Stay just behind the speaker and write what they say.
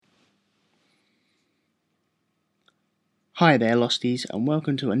Hi there, Losties, and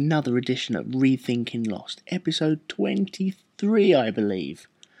welcome to another edition of Rethinking Lost, episode 23, I believe.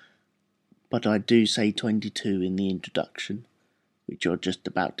 But I do say 22 in the introduction, which you're just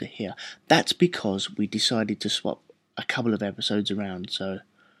about to hear. That's because we decided to swap a couple of episodes around, so...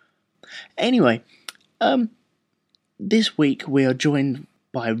 Anyway, this week we are joined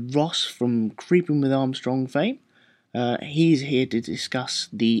by Ross from Creeping with Armstrong fame. He's here to discuss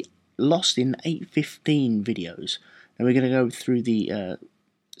the Lost in 815 videos. And we're going to go through the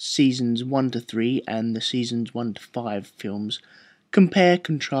seasons 1 to 3 and the seasons 1 to 5 films, compare,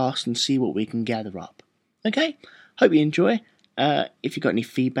 contrast, and see what we can gather up. Okay? Hope you enjoy. If you've got any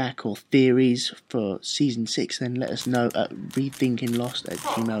feedback or theories for season 6, then let us know at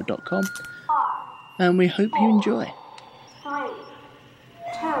rethinkinglost@gmail.com. And we hope you enjoy. 3,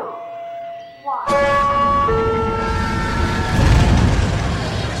 2, 1.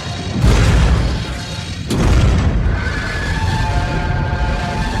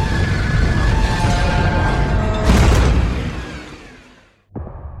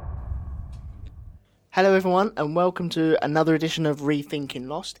 Hello everyone, and welcome to another edition of Rethinking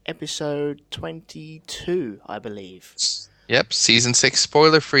Lost, episode 22, I believe. Yep, season 6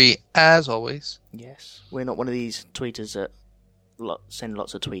 spoiler-free, as always. Yes, we're not one of these tweeters that send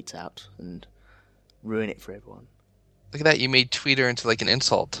lots of tweets out and ruin it for everyone. Look at that, you made tweeter into like an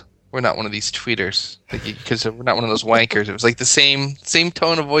insult. We're not one of these tweeters, because we're not one of those wankers. It was like the same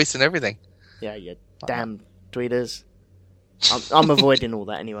tone of voice and everything. Yeah, you damn tweeters. I'm avoiding all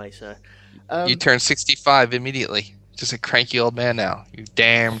that anyway, so... You turned 65 immediately. Just a cranky old man now. You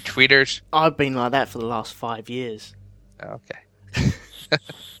damn tweeters. I've been like that for the last 5 years. Okay.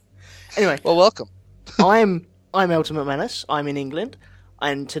 Anyway. Well, welcome. I'm Ultimate Menace. I'm in England.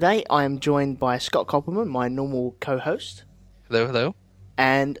 And today I am joined by Scott Koppelman, my normal co-host. Hello, hello.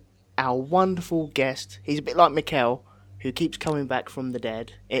 And our wonderful guest. He's a bit like Mikkel, who keeps coming back from the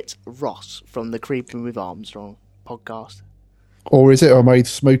dead. It's Ross from the Creeping with Armstrong podcast. Or is it, or am I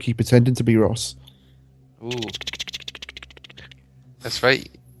Smokey pretending to be Ross? Ooh. That's right.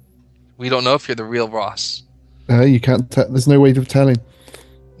 We don't know if you're the real Ross. You can't there's no way of telling.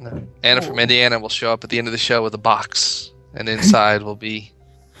 No. Anna from Indiana will show up at the end of the show with a box, and inside will be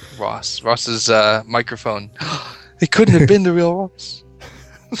Ross. Ross's microphone. It couldn't have been the real Ross.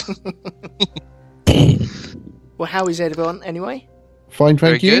 Well, how is everyone anyway? Fine,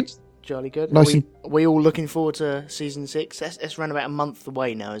 thank you. Very good. Jolly good. Nice. We all looking forward to season 6. That's around about a month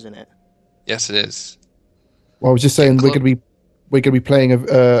away now, isn't it? Yes, it is. Well, I was just saying we're going to be playing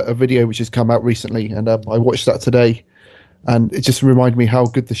a video which has come out recently, and I watched that today, and it just reminded me how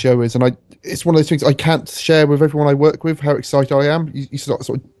good the show is. And it's one of those things I can't share with everyone I work with how excited I am. You start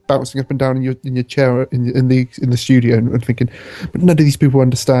sort of bouncing up and down in your chair in the studio and thinking, but none of these people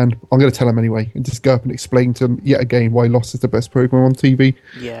understand. I'm going to tell them anyway, and just go up and explain to them yet again why Lost is the best program on TV.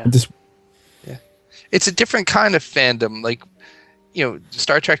 Yeah. And It's a different kind of fandom. Like,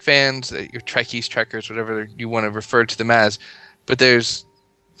 Star Trek fans, your Trekkies, Trekkers, whatever you want to refer to them as. But it's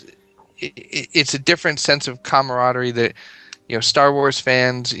a different sense of camaraderie that, Star Wars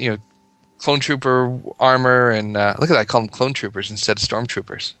fans, Clone Trooper armor, and look at that, I call them Clone Troopers instead of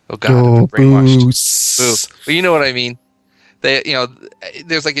Stormtroopers. Oh God, I've been brainwashed. Boo. But you know what I mean. They,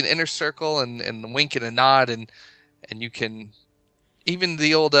 there's like an inner circle and a wink and a nod, and you can. Even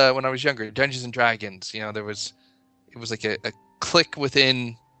the old when I was younger, Dungeons and Dragons, it was like a clique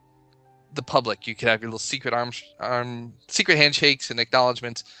within the public. You could have your little secret secret handshakes and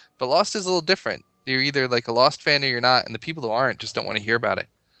acknowledgments. But Lost is a little different. You're either like a Lost fan or you're not, and the people who aren't just don't want to hear about it.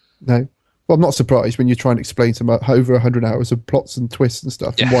 No. Well, I'm not surprised when you're trying to explain to them over 100 hours of plots and twists and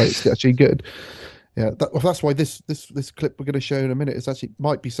stuff, and why it's actually good. Yeah, that's why this clip we're going to show in a minute is actually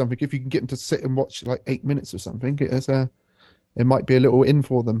might be something. If you can get them to sit and watch like 8 minutes or something, it might be a little in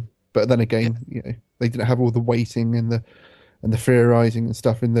for them. But then again, they didn't have all the waiting and the theorizing and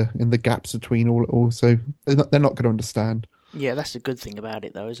stuff in the gaps between all. So they're not going to understand. Yeah, that's the good thing about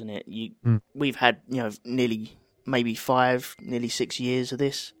it, though, isn't it? We've had nearly 6 years of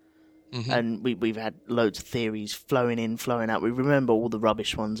this, and we've had loads of theories flowing in, flowing out. We remember all the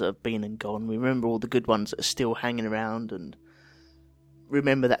rubbish ones that have been and gone. We remember all the good ones that are still hanging around, and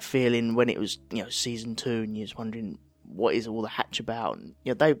remember that feeling when it was season 2, and you're just wondering, what is all the hatch about? And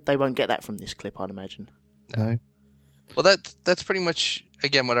they won't get that from this clip, I'd imagine. No. Well, that's pretty much,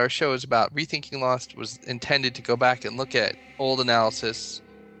 again, what our show is about. Rethinking Lost was intended to go back and look at old analysis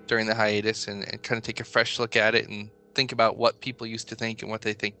during the hiatus and kind of take a fresh look at it and think about what people used to think and what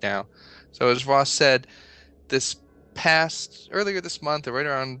they think now. So as Ross said, earlier this month, or right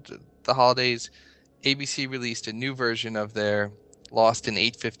around the holidays, ABC released a new version of their Lost in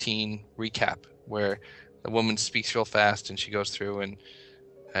 815 recap, where the woman speaks real fast, and she goes through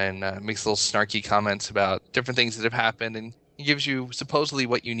and makes little snarky comments about different things that have happened, and it gives you supposedly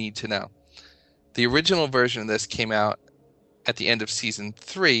what you need to know. The original version of this came out at the end of season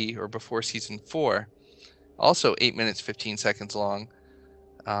 3 or before season 4, also 8 minutes 15 seconds long,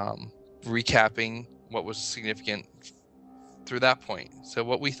 recapping what was significant through that point. So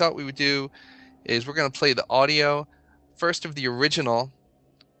what we thought we would do is we're going to play the audio first of the original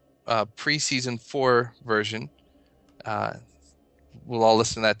pre-season 4 version. We'll all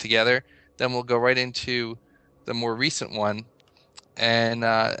listen to that together. Then we'll go right into the more recent one. And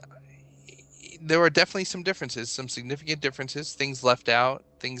there are definitely some differences, some significant differences, things left out,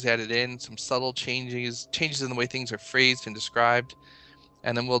 things added in, some subtle changes in the way things are phrased and described.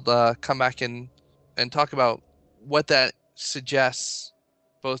 And then we'll come back and talk about what that suggests,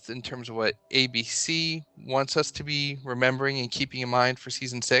 both in terms of what ABC wants us to be remembering and keeping in mind for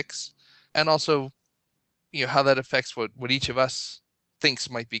season 6, and also, how that affects what each of us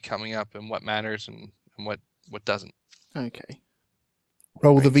thinks might be coming up and what matters and what doesn't. Okay.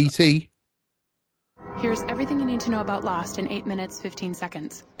 Roll the VT. Here's everything you need to know about Lost in 8 minutes, 15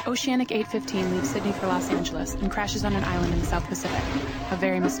 seconds. Oceanic 815 leaves Sydney for Los Angeles and crashes on an island in the South Pacific. A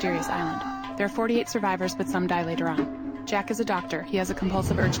very mysterious island. There are 48 survivors, but some die later on. Jack is a doctor. He has a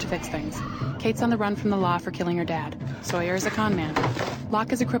compulsive urge to fix things. Kate's on the run from the law for killing her dad. Sawyer is a con man.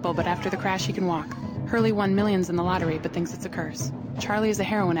 Locke is a cripple, but after the crash he can walk. Hurley won millions in the lottery, but thinks it's a curse. Charlie is a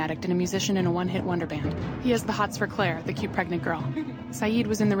heroin addict and a musician in a one-hit wonder band. He has the hots for Claire, the cute pregnant girl. Saeed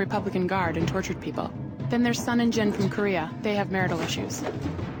was in the Republican Guard and tortured people. Then there's Sun and Jin from Korea. They have marital issues.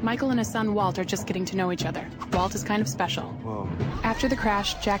 Michael and his son Walt are just getting to know each other. Walt is kind of special. Whoa. After the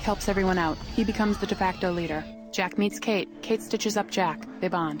crash, Jack helps everyone out. He becomes the de facto leader. Jack meets Kate. Kate stitches up Jack. They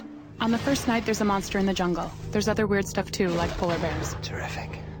bond. On the first night, there's a monster in the jungle. There's other weird stuff too, like polar bears. Terrific.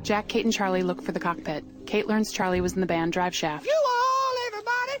 Jack, Kate, and Charlie look for the cockpit. Kate learns Charlie was in the band Drive Shaft. You all,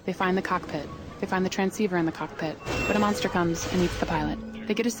 everybody! They find the cockpit. They find the transceiver in the cockpit. But a monster comes and eats the pilot.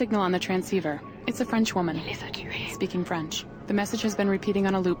 They get a signal on the transceiver. It's a French woman, speaking French. The message has been repeating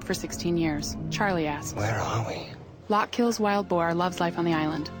on a loop for 16 years. Charlie asks, Where are we? Locke kills wild boar, loves life on the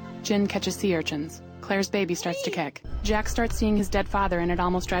island. Jin catches sea urchins. Claire's baby starts to kick. Jack starts seeing his dead father and it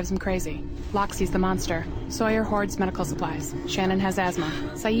almost drives him crazy. Locke sees the monster. Sawyer hoards medical supplies. Shannon has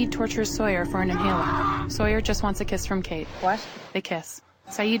asthma. Saeed tortures Sawyer for an inhaler. Sawyer just wants a kiss from Kate. What? They kiss.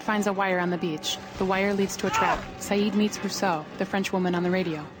 Saeed finds a wire on the beach. The wire leads to a trap. Saeed meets Rousseau, the French woman on the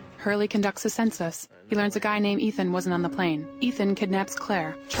radio. Hurley conducts a census. He learns a guy named Ethan wasn't on the plane. Ethan kidnaps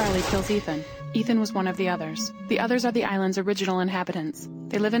Claire. Charlie kills Ethan. Ethan was one of the others. The others are the island's original inhabitants.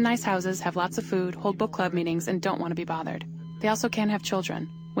 They live in nice houses, have lots of food, hold book club meetings, and don't want to be bothered. They also can't have children.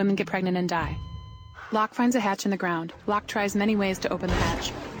 Women get pregnant and die. Locke finds a hatch in the ground. Locke tries many ways to open the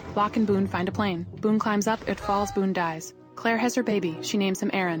hatch. Locke and Boone find a plane. Boone climbs up, it falls, Boone dies. Claire has her baby. She names him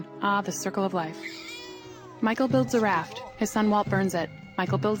Aaron. Ah, the circle of life. Michael builds a raft. His son Walt burns it.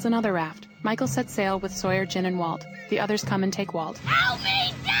 Michael builds another raft. Michael sets sail with Sawyer, Jin, and Walt. The others come and take Walt. Help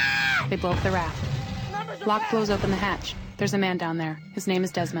me, Dad! They blow up the raft. Locke blows open the hatch. There's a man down there. His name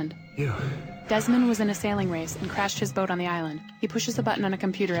is Desmond. You. Desmond was in a sailing race and crashed his boat on the island. He pushes a button on a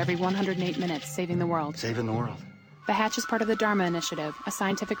computer every 108 minutes, saving the world. Saving the world. The hatch is part of the Dharma Initiative, a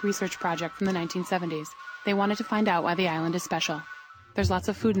scientific research project from the 1970s. They wanted to find out why the island is special. There's lots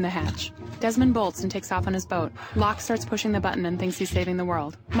of food in the hatch. Desmond bolts and takes off on his boat. Locke starts pushing the button and thinks he's saving the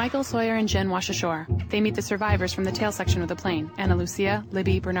world. Michael, Sawyer, and Jin wash ashore. They meet the survivors from the tail section of the plane, Ana Lucia,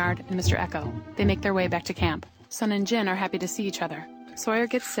 Libby, Bernard, and Mr. Echo. They make their way back to camp. Sun and Jin are happy to see each other. Sawyer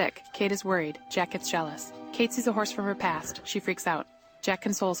gets sick. Kate is worried. Jack gets jealous. Kate sees a horse from her past. She freaks out. Jack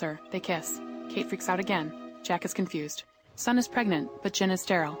consoles her. They kiss. Kate freaks out again. Jack is confused. Sun is pregnant, but Jin is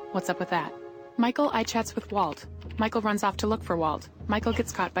sterile. What's up with that? Michael eye-chats with Walt. Michael runs off to look for Walt. Michael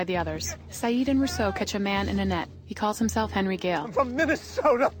gets caught by the others. Saeed and Rousseau catch a man in a net. He calls himself Henry Gale. I'm from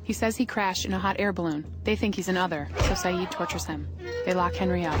Minnesota. He says he crashed in a hot air balloon. They think he's an other, so Saeed tortures him. They lock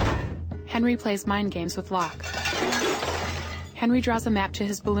Henry up. Henry plays mind games with Locke. Henry draws a map to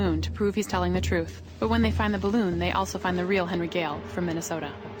his balloon to prove he's telling the truth. But when they find the balloon, they also find the real Henry Gale from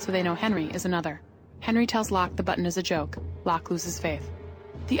Minnesota. So they know Henry is another. Henry tells Locke the button is a joke. Locke loses faith.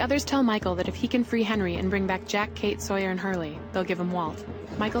 The others tell Michael that if he can free Henry and bring back Jack, Kate, Sawyer, and Hurley, they'll give him Walt.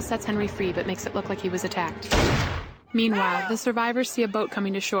 Michael sets Henry free but makes it look like he was attacked. Meanwhile, the survivors see a boat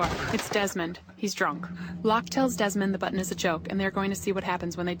coming to shore. It's Desmond. He's drunk. Locke tells Desmond the button is a joke, and they're going to see what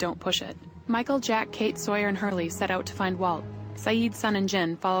happens when they don't push it. Michael, Jack, Kate, Sawyer, and Hurley set out to find Walt. Saeed, Sun, and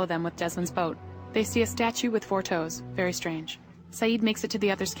Jin follow them with Desmond's boat. They see a statue with 4 toes. Very strange. Saeed makes it to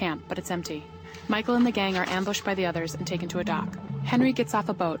the others' camp, but it's empty. Michael and the gang are ambushed by the others and taken to a dock. Henry gets off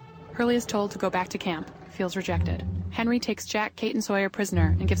a boat. Hurley is told to go back to camp, feels rejected. Henry takes Jack, Kate, and Sawyer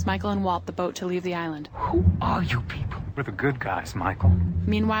prisoner and gives Michael and Walt the boat to leave the island. Who are you people? We're the good guys, Michael.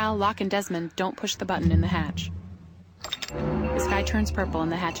 Meanwhile, Locke and Desmond don't push the button in the hatch. The sky turns purple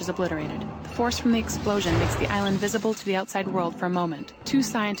and the hatch is obliterated. The force from the explosion makes the island visible to the outside world for a moment. Two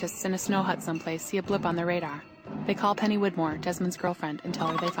scientists in a snow hut someplace see a blip on their radar. They call Penny Widmore, Desmond's girlfriend, and tell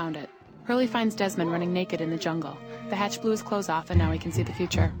her they found it. Hurley finds Desmond running naked in the jungle. The hatch blew his clothes off and now he can see the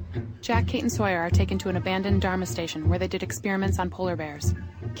future. Jack, Kate, and Sawyer are taken to an abandoned Dharma station where they did experiments on polar bears.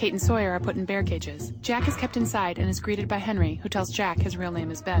 Kate and Sawyer are put in bear cages. Jack is kept inside and is greeted by Henry, who tells Jack his real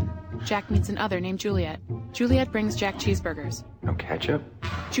name is Ben. Jack meets an other named Juliet. Juliet brings Jack cheeseburgers. No ketchup?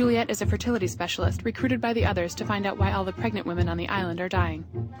 Juliet is a fertility specialist recruited by the others to find out why all the pregnant women on the island are dying.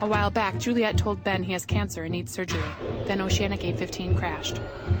 A while back, Juliet told Ben he has cancer and needs surgery. Then Oceanic 815 crashed.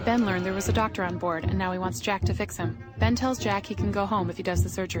 Ben learned there was a doctor on board, and now he wants Jack to fix him. Ben tells Jack he can go home if he does the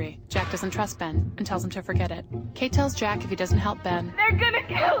surgery. Jack doesn't trust Ben and tells him to forget it. Kate tells Jack if he doesn't help Ben, They're gonna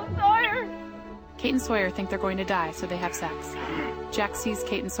kill Sawyer! Kate and Sawyer think they're going to die, so they have sex. Jack sees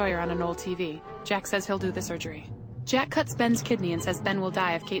Kate and Sawyer on an old TV. Jack says he'll do the surgery. Jack cuts Ben's kidney and says Ben will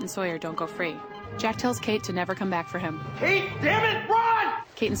die if Kate and Sawyer don't go free. Jack tells Kate to never come back for him. Kate, damn it, run!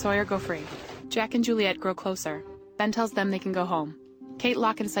 Kate and Sawyer go free. Jack and Juliet grow closer. Ben tells them they can go home. Kate,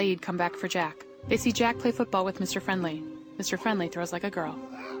 Locke, and Saeed come back for Jack. They see Jack play football with Mr. Friendly. Mr. Friendly throws like a girl.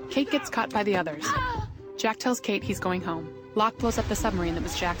 Kate gets caught by the others. Jack tells Kate he's going home. Locke blows up the submarine that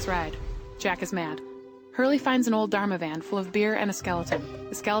was Jack's ride. Jack is mad. Hurley finds an old Dharma van full of beer and a skeleton.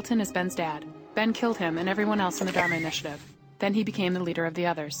 The skeleton is Ben's dad. Ben killed him and everyone else in the Dharma Initiative. Then he became the leader of the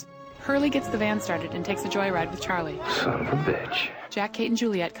others. Hurley gets the van started and takes a joyride with Charlie. Son of a bitch. Jack, Kate, and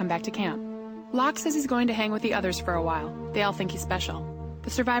Juliet come back to camp. Locke says he's going to hang with the others for a while. They all think he's special. The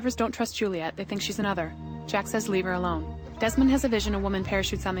survivors don't trust Juliet. They think she's another. Jack says leave her alone. Desmond has a vision a woman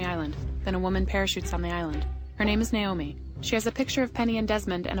parachutes on the island. Then a woman parachutes on the island. Her name is Naomi. She has a picture of Penny and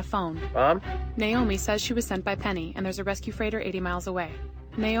Desmond and a phone. Mom? Naomi says she was sent by Penny, and there's a rescue freighter 80 miles away.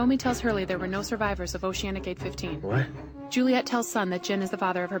 Naomi tells Hurley there were no survivors of Oceanic 815. What? Juliet tells Sun that Jin is the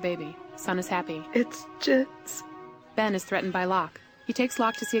father of her baby. Sun is happy. It's Jin's. Ben is threatened by Locke. He takes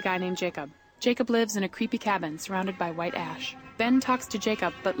Locke to see a guy named Jacob. Jacob lives in a creepy cabin surrounded by white ash. Ben talks to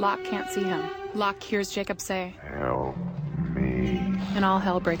Jacob, but Locke can't see him. Locke hears Jacob say, Help me. and all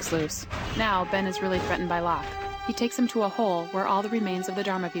hell breaks loose. Now, Ben is really threatened by Locke. He takes him to a hole where all the remains of the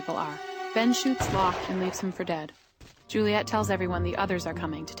Dharma people are. Ben shoots Locke and leaves him for dead. Juliet tells everyone the others are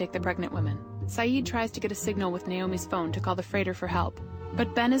coming to take the pregnant women. Saeed tries to get a signal with Naomi's phone to call the freighter for help.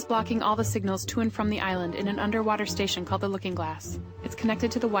 But Ben is blocking all the signals to and from the island in an underwater station called the Looking Glass. It's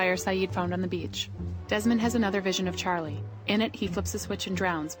connected to the wire Saeed found on the beach. Desmond has another vision of Charlie. In it, he flips a switch and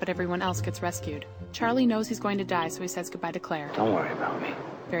drowns, but everyone else gets rescued. Charlie knows he's going to die, so he says goodbye to Claire. Don't worry about me.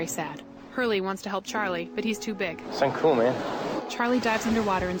 Very sad. Hurley wants to help Charlie, but he's too big. Sound cool, man. Charlie dives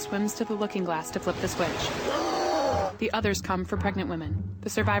underwater and swims to the Looking Glass to flip the switch. The others come for pregnant women. The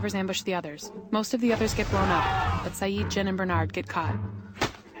survivors ambush the others. Most of the others get blown up, but Saeed, Jen, and Bernard get caught.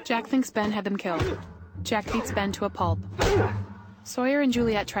 Jack thinks Ben had them killed. Jack beats Ben to a pulp. Sawyer and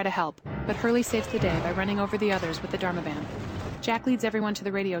Juliet try to help, but Hurley saves the day by running over the others with the Dharma van. Jack leads everyone to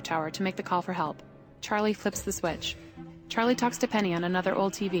the radio tower to make the call for help. Charlie flips the switch. Charlie talks to Penny on another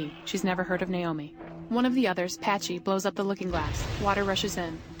old TV. She's never heard of Naomi. One of the others, Patchy, blows up the Looking Glass. Water rushes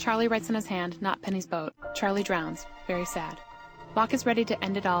in. Charlie writes in his hand, not Penny's boat. Charlie drowns. Very sad. Locke is ready to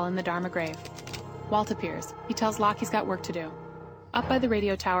end it all in the Dharma grave. Walt appears. He tells Locke he's got work to do. Up by the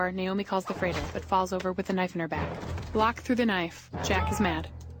radio tower, Naomi calls the freighter, but falls over with a knife in her back. Locke threw the knife. Jack is mad.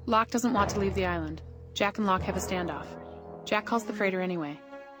 Locke doesn't want to leave the island. Jack and Locke have a standoff. Jack calls the freighter anyway.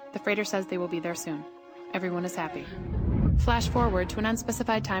 The freighter says they will be there soon. Everyone is happy. Flash forward to an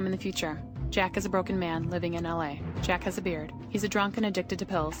unspecified time in the future. Jack is a broken man living in LA. Jack has a beard. He's a drunk and addicted to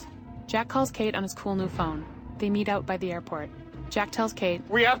pills. Jack calls Kate on his cool new phone. They meet out by the airport. Jack tells Kate,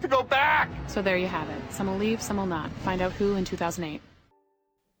 We have to go back! so there you have it. Some will leave, some will not. Find out who in 2008.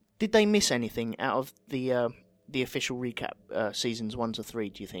 Did they miss anything out of the official recap, seasons 1 to 3,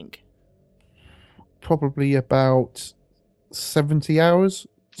 do you think? Probably about 70 hours,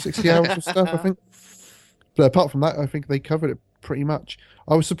 60 hours of stuff, I think. But apart from that, I think they covered it pretty much.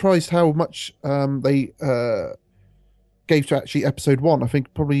 I was surprised how much they gave to actually episode 1. I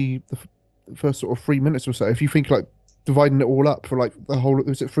think probably the first sort of 3 minutes or so. If you think like dividing it all up for like the whole,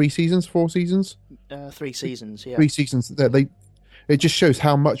 was it 3 seasons, 4 seasons? 3 seasons, yeah. 3 seasons. There, it just shows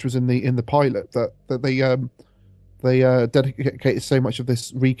how much was in the pilot that they dedicated so much of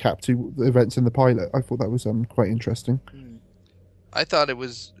this recap to the events in the pilot. I thought that was quite interesting. I thought it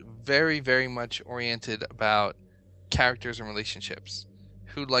was very, very much oriented about characters and relationships.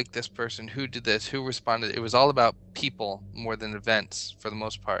 who liked this person, who did this, who responded. It was all about people more than events for the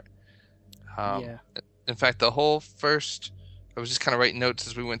most part. Yeah. In fact, the whole first, I was just kind of writing notes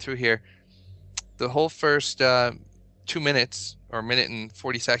as we went through here. The whole first 2 minutes or minute and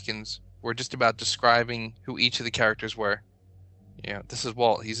 40 seconds were just about describing who each of the characters were. You know, this is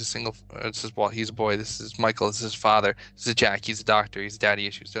Walt. He's a single. This is Walt. He's a boy. This is Michael. This is his father. This is Jack. He's a doctor. He's daddy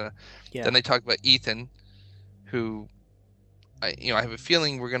issues. Yeah. Then they talk about Ethan, who, I have a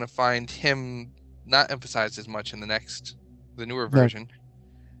feeling we're going to find him not emphasized as much in the newer version.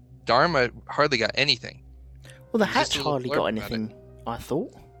 Dharma hardly got anything. Well, the Hatch hardly got anything, I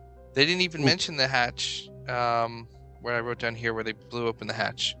thought. They didn't even mention the Hatch, where I wrote down here where they blew open the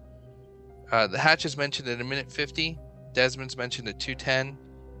Hatch. The Hatch is mentioned at 1:50. Desmond's mentioned at 2:10.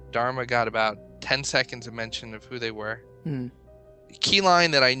 Dharma got about 10 seconds of mention of who they were. Key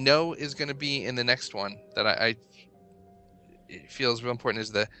line that I know is going to be in the next one that I feel is real important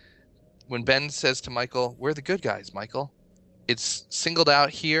is when Ben says to Michael, "We're the good guys, Michael." It's singled out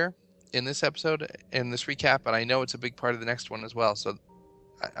here in this episode, in this recap, and I know it's a big part of the next one as well. So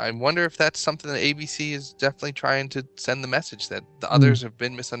I wonder if that's something that ABC is definitely trying to send the message that the others have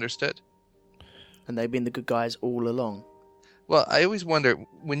been misunderstood. And they've been the good guys all along. Well, I always wonder,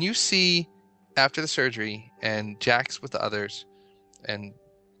 when you see after the surgery and Jack's with the others and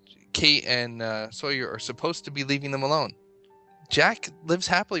Kate and Sawyer are supposed to be leaving them alone, Jack lives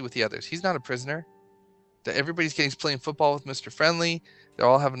happily with the others. He's not a prisoner. Everybody's playing football with Mr. Friendly. They're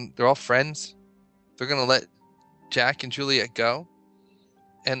all friends. They're going to let Jack and Juliet go.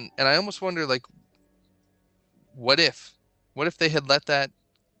 And I almost wonder, like, what if they had let that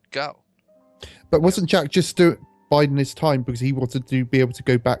go? But wasn't Jack just biding his time because he wanted to be able to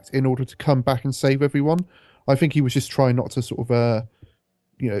go back in order to come back and save everyone? I think he was just trying not to sort of,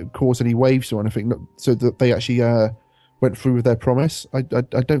 cause any waves or anything, so that they actually went through with their promise. I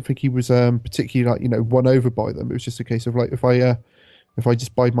don't think he was particularly won over by them. It was just a case of like, if I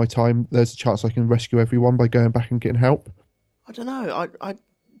just bide my time, there's a chance I can rescue everyone by going back and getting help. I don't know. I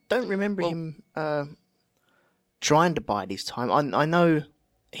don't remember him trying to bide his time. I know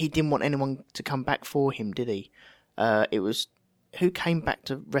he didn't want anyone to come back for him, did he? It was who came back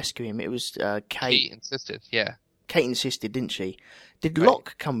to rescue him? It was Kate. Kate insisted, yeah. Kate insisted, didn't she? Did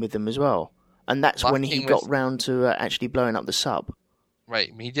Locke come with them as well? And that's Locke when he got round to actually blowing up the sub. Right.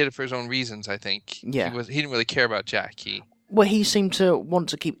 I mean, he did it for his own reasons, I think. Yeah. He didn't really care about Jack. Well, he seemed to want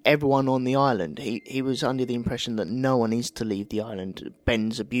to keep everyone on the island. He was under the impression that no one is to leave the island.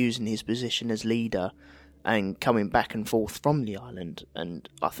 Ben's abusing his position as leader and coming back and forth from the island. And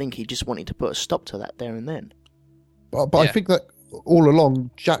I think he just wanted to put a stop to that there and then. But yeah. I think that all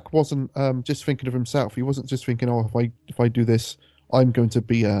along, Jack wasn't just thinking of himself. He wasn't just thinking, if I do this, I'm going to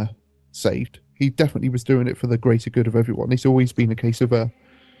be saved. He definitely was doing it for the greater good of everyone. It's always been a case of, I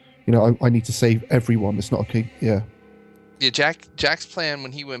need to save everyone. It's not a case, yeah. Yeah, Jack's plan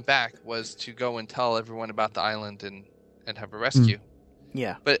when he went back was to go and tell everyone about the island and have a rescue.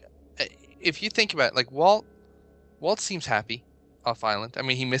 Yeah. But if you think about it, like Walt seems happy off island. I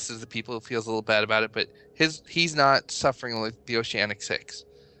mean, he misses the people, feels a little bad about it, but he's not suffering like the Oceanic Six.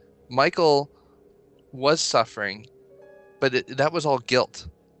 Michael was suffering, but that was all guilt.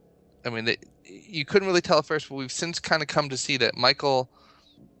 I mean, you couldn't really tell at first, but we've since kind of come to see that Michael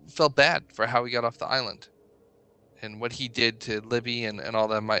felt bad for how he got off the island and what he did to Libby and all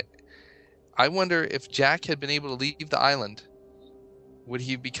that. I wonder if Jack had been able to leave the island, would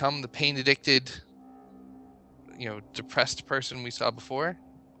he become the pain-addicted, depressed person we saw before?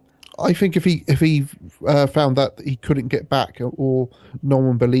 I think if he found that he couldn't get back, or no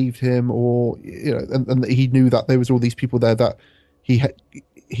one believed him, or and he knew that there was all these people there that he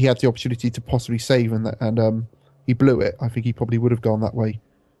had the opportunity to possibly save, and he blew it, I think he probably would have gone that way.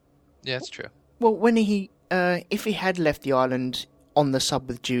 Yeah, that's true. Well, when if he had left the island on the sub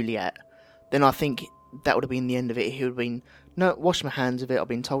with Juliet, then I think that would have been the end of it. He would have been, no, wash my hands of it. I've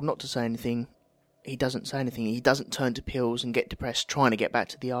been told not to say anything. He doesn't say anything. He doesn't turn to pills and get depressed trying to get back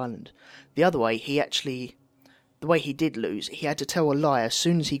to the island. The other way, the way he did lose, he had to tell a lie as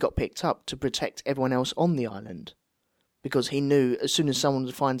soon as he got picked up to protect everyone else on the island. Because he knew as soon as someone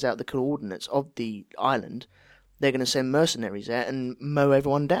finds out the coordinates of the island, they're going to send mercenaries there and mow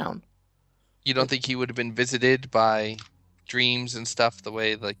everyone down. You don't think he would have been visited by dreams and stuff the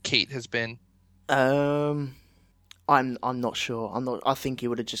way like Kate has been? I'm not sure. I think he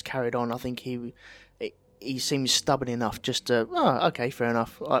would have just carried on. I think he seems stubborn enough just to, okay, fair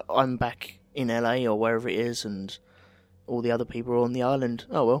enough. I'm back in LA or wherever it is, and all the other people are on the island.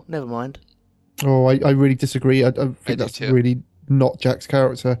 Oh well, never mind. Oh, I really disagree. I think that's really not Jack's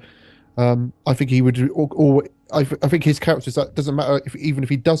character. I think he would I think his character that doesn't matter even if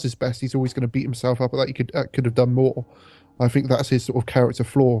he does his best, he's always going to beat himself up. But that he could have done more. I think that's his sort of character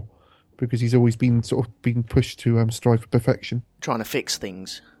flaw, because he's always been sort of being pushed to strive for perfection, trying to fix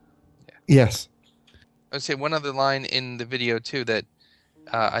things. Yes. I would say one other line in the video too that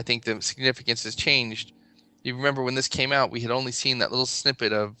I think the significance has changed. You remember when this came out, we had only seen that little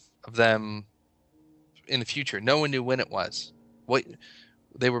snippet of them in the future. No one knew when it was. What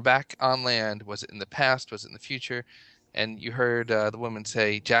they were back on land. Was it in the past? Was it in the future? And you heard the woman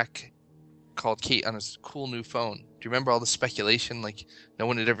say, Jack called Kate on his cool new phone. Do you remember all the speculation? Like, no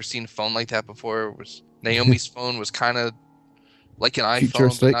one had ever seen a phone like that before. It was Naomi's phone was kind of like an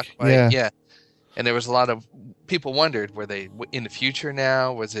iPhone, but not quite. Yeah. And there was a lot of people wondered, were they in the future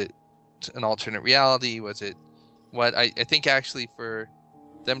now? Was it an alternate reality? Was it what? I think actually for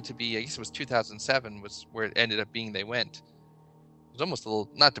them to be, I guess it was 2007 was where it ended up being they went. It was almost a little,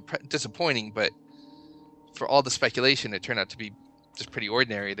 not disappointing, but for all the speculation, it turned out to be just pretty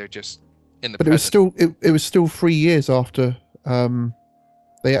ordinary. They're just in the But present. it was still 3 years after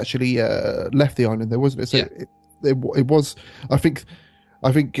they actually left the island. There wasn't it? So it was. I think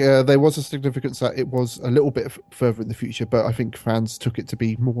there was a significance that it was a little bit further in the future, but I think fans took it to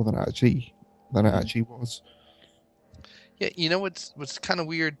be more than it actually was. Yeah, you know what's kind of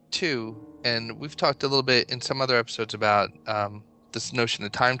weird too, and we've talked a little bit in some other episodes about this notion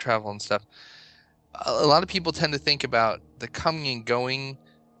of time travel and stuff. A lot of people tend to think about the coming and going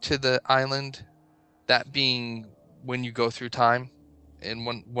to the island, that being when you go through time in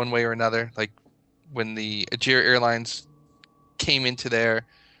one way or another. Like when the Aegir Airlines came into there,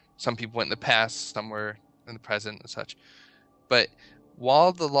 some people went in the past, some were in the present and such. But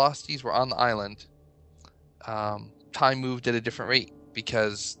while the Losties were on the island, time moved at a different rate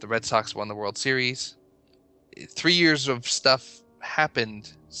because the Red Sox won the World Series. 3 years of stuff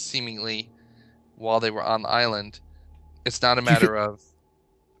happened seemingly while they were on the island. It's not a matter of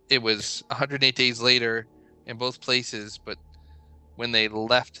it was 108 days later in both places, but when they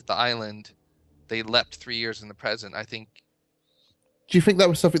left the island, they leapt 3 years in the present. I think. Do you think that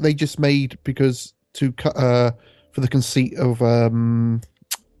was something they just made because to cut for the conceit of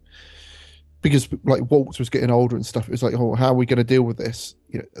because like Waltz was getting older and stuff? It was like, oh, how are we going to deal with this?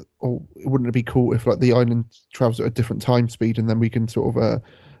 You know, or wouldn't it be cool if like the island travels at a different time speed and then we can sort of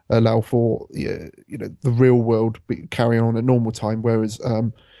allow for you know the real world carrying on at normal time, whereas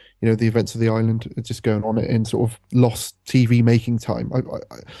you know the events of the island are just going on in sort of lost TV making time.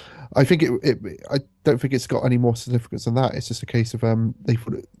 I think I don't think it's got any more significance than that. It's just a case of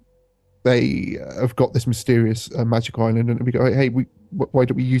they have got this mysterious magic island, and we go, hey, why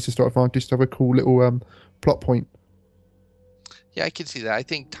don't we use this to our advantage to have a cool little plot point? Yeah, I could see that. I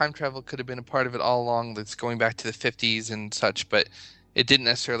think time travel could have been a part of it all along. That's going back to the 50s and such, but it didn't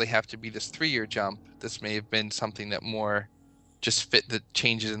necessarily have to be this 3-year jump. This may have been something that more just fit the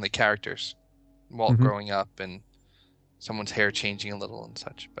changes in the characters. Walt growing up and someone's hair changing a little and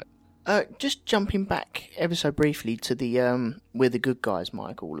such, but. Just jumping back ever so briefly to the "We're the good guys,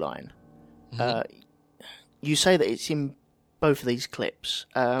 Michael" line. You say that it's in both of these clips.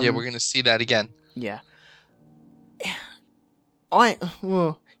 Yeah, we're going to see that again. Yeah.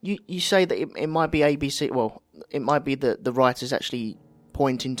 You say that it might be ABC. Well, it might be that the writers actually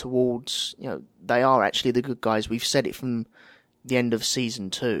pointing towards, you know, they are actually the good guys. We've said it from the end of season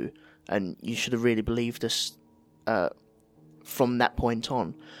 2, and you should have really believed us from that point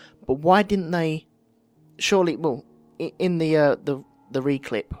on. But why didn't they? Surely, well, in the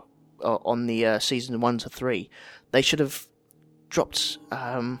reclip on the season 1 to 3, they should have dropped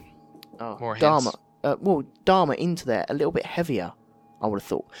more Dharma. Dharma into there a little bit heavier, I would have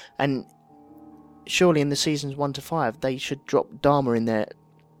thought. And surely in the seasons 1 to 5, they should drop Dharma in there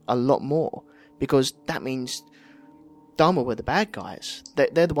a lot more, because that means Dharma were the bad guys.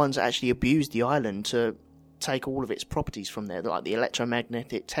 They're the ones that actually abused the island to take all of its properties from there, like the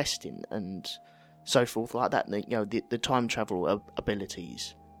electromagnetic testing and so forth, like that. The time travel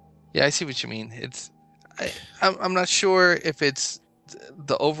abilities. Yeah, I see what you mean. I'm not sure if it's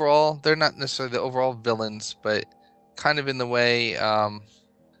the overall. They're not necessarily the overall villains, but kind of in the way.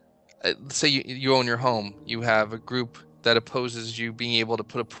 Say you own your home, you have a group that opposes you being able to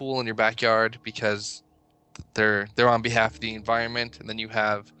put a pool in your backyard because they're on behalf of the environment, and then you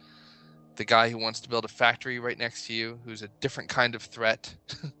have the guy who wants to build a factory right next to you, who's a different kind of threat.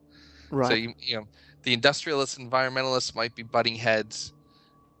 Right. So you know, the industrialists and environmentalists might be butting heads,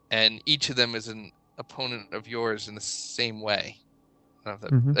 and each of them is an opponent of yours in the same way. I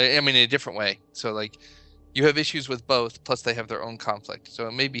mean, in a different way. So like, you have issues with both, plus they have their own conflict. So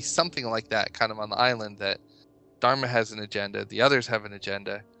it may be something like that, kind of on the island, that Dharma has an agenda, the others have an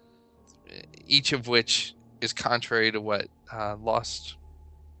agenda, each of which is contrary to what the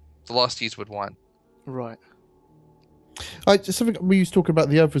Losties would want. Right. Just something we was talking about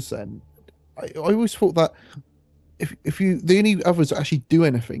the others. Then I always thought that if the only others that actually do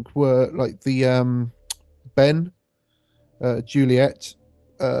anything were like the Ben, Juliet,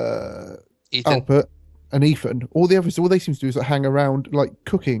 Ethan. Albert, and Ethan. All the others, all they seem to do is like, hang around, like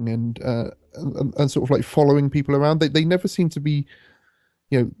cooking and sort of like following people around. They never seem to be,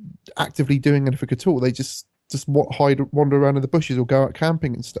 actively doing anything at all. They just wander around in the bushes or go out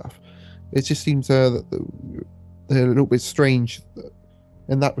camping and stuff. It just seems that they're a little bit strange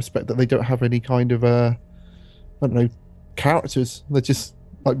in that respect, that they don't have any kind of I don't know, characters. They're just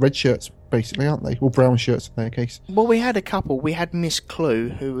like red shirts basically, aren't they? Or brown shirts in their case. Well, we had a couple. We had Miss Clue,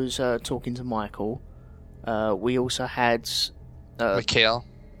 who was talking to Michael. We also had Mikhail,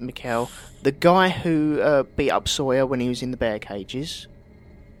 the guy who beat up Sawyer when he was in the bear cages.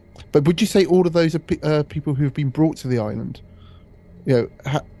 But would you say all of those are people who have been brought to the island?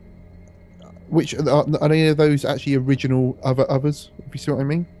 Which are any of those actually original others? If you see what I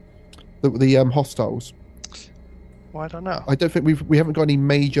mean, the hostiles. Well, I don't know. I don't think we haven't got any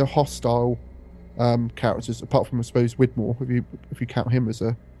major hostile characters apart from, I suppose, Widmore. If you count him as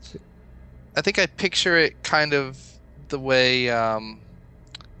a. I think I picture it kind of the way,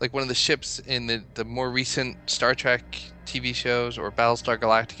 like one of the ships in the more recent Star Trek TV shows or Battlestar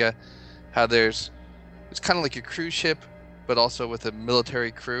Galactica, how it's kind of like a cruise ship, but also with a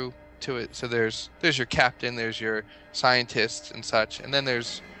military crew to it. So there's your captain, there's your scientists and such, and then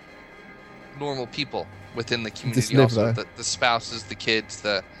there's normal people within the community also. The spouses, the kids,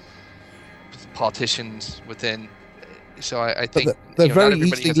 the politicians within. So I think they're very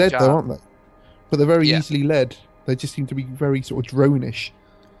easily led, though, aren't they? But they're very easily led. They just seem to be very sort of drone-ish.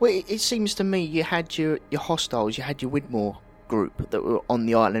 Well, it seems to me you had your hostiles, you had your Widmore group that were on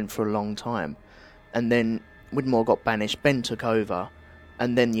the island for a long time, and then Widmore got banished, Ben took over,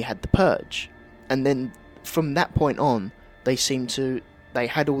 and then you had the Purge. And then from that point on, they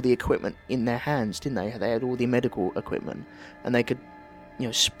had all the equipment in their hands, didn't they? They had all the medical equipment, and they could,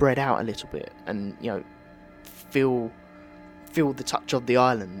 spread out a little bit and, feel the touch of the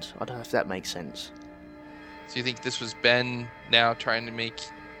island. I don't know if that makes sense. So you think this was Ben now trying to make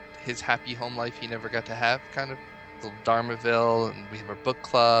his happy home life he never got to have, kind of? Little Dharmaville, and we have our book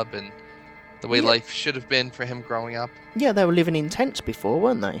club, and the way life should have been for him growing up. Yeah, they were living in tents before,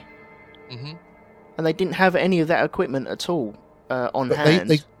 weren't they? Mm-hmm. And they didn't have any of that equipment at all on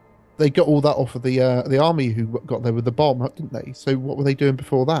hand. They got all that off of the army who got there with the bomb, didn't they? So what were they doing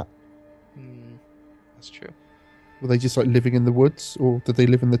before that? That's true. Were they just like living in the woods, or did they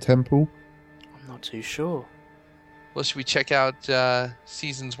live in the temple? I'm not too sure. Well, should we check out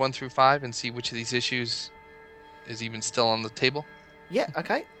seasons 1 through 5 and see which of these issues is even still on the table? Yeah,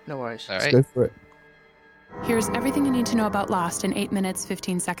 okay. No worries. All right. Let's go for it. Here's everything you need to know about Lost in 8 minutes,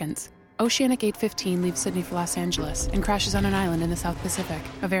 15 seconds. Oceanic 815 leaves Sydney for Los Angeles and crashes on an island in the South Pacific,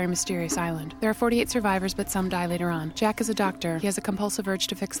 a very mysterious island. There are 48 survivors, but some die later on. Jack is a doctor. He has a compulsive urge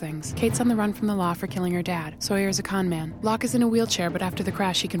to fix things. Kate's on the run from the law for killing her dad. Sawyer is a con man. Locke is in a wheelchair, but after the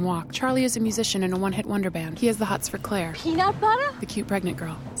crash, he can walk. Charlie is a musician in a one-hit wonder band. He has the hots for Claire, Peanut butter? the cute pregnant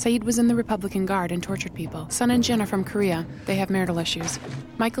girl. Saeed was in the Republican Guard and tortured people. Sun and Jen are from Korea. They have marital issues.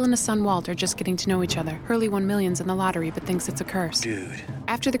 Michael and his son Walt are just getting to know each other. Hurley won millions in the lottery, but thinks it's a curse. Dude.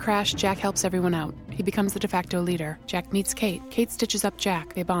 After the crash, Jack helps everyone out. He becomes the de facto leader. Jack meets Kate. Kate stitches up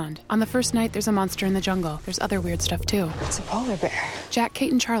Jack. They bond. On the first night, there's a monster in the jungle. There's other weird stuff, too. It's a polar bear. Jack,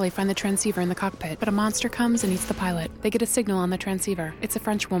 Kate, and Charlie find the transceiver in the cockpit, but a monster comes and eats the pilot. They get a signal on the transceiver. It's a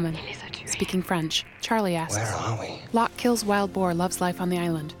French woman. Speaking French. Charlie asks, Where are we? Locke kills wild boar, loves life on the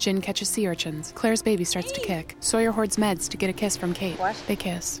island. Jin catches sea urchins. Claire's baby starts to kick. Sawyer hoards meds to get a kiss from Kate. What? They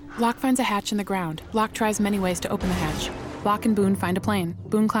kiss. Locke finds a hatch in the ground. Locke tries many ways to open the hatch. Locke and Boone find a plane.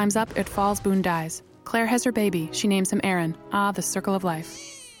 Boone climbs up, it falls, Boone dies. Claire has her baby. She names him Aaron. Ah, the circle of life.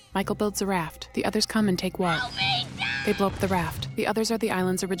 Michael builds a raft. The others come and take Walt. They blow up the raft. The others are the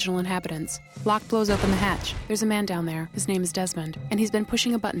island's original inhabitants. Locke blows open the hatch. There's a man down there. His name is Desmond, and he's been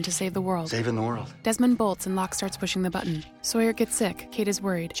pushing a button to save the world. Saving the world. Desmond bolts and Locke starts pushing the button. Sawyer gets sick. Kate is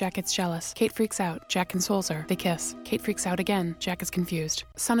worried. Jack gets jealous. Kate freaks out. Jack consoles her. They kiss. Kate freaks out again. Jack is confused.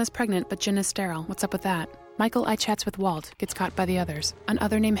 Sun is pregnant, but Jin is sterile. What's up with that? Michael eye-chats with Walt, gets caught by the others.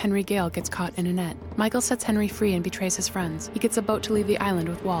 Another named Henry Gale gets caught in a net. Michael sets Henry free and betrays his friends. He gets a boat to leave the island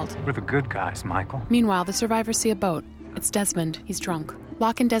with Walt. We're the good guys, Michael. Meanwhile, the survivors see a boat. It's Desmond. He's drunk.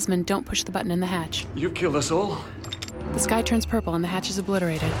 Locke and Desmond don't push the button in the hatch. You've killed us all. The sky turns purple and the hatch is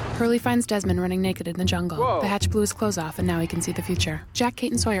obliterated. Hurley finds Desmond running naked in the jungle. Whoa. The hatch blew his clothes off and now he can see the future. Jack,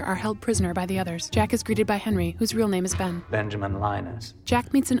 Kate, and Sawyer are held prisoner by the others. Jack is greeted by Henry, whose real name is Ben. Benjamin Linus.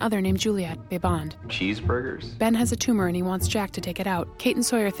 Jack meets an other named Juliet. They bond. Cheeseburgers? Ben has a tumor and he wants Jack to take it out. Kate and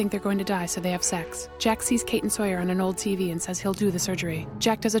Sawyer think they're going to die, so they have sex. Jack sees Kate and Sawyer on an old TV and says he'll do the surgery.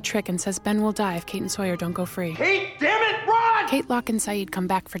 Jack does a trick and says Ben will die if Kate and Sawyer don't go free. Kate, damn it, run! Kate, Locke, and Saeed come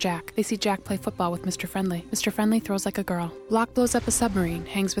back for Jack. They see Jack play football with Mr. Friendly. Mr. Friendly throws like a girl. Locke blows up a submarine,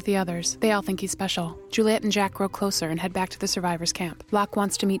 hangs with the others. They all think he's special. Juliet and Jack grow closer and head back to the survivors' camp. Locke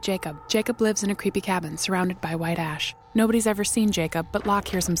wants to meet Jacob. Jacob lives in a creepy cabin surrounded by white ash. Nobody's ever seen Jacob, but Locke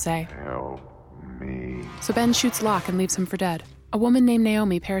hears him say, Help me. so Ben shoots Locke and leaves him for dead. A woman named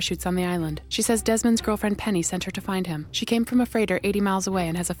Naomi parachutes on the island. She says Desmond's girlfriend Penny sent her to find him. She came from a freighter 80 miles away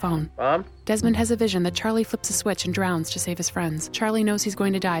and has a phone. Mom? Desmond has a vision that Charlie flips a switch and drowns to save his friends. Charlie knows he's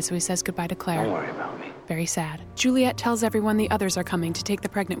going to die, so he says goodbye to Claire. Don't worry about me. Very sad. Juliet tells everyone the others are coming to take the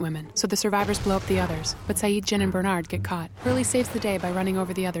pregnant women, so the survivors blow up the others. But Saeed, Jin, and Bernard get caught. Hurley saves the day by running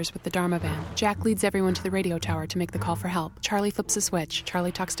over the others with the Dharma van. Jack leads everyone to the radio tower to make the call for help. Charlie flips a switch.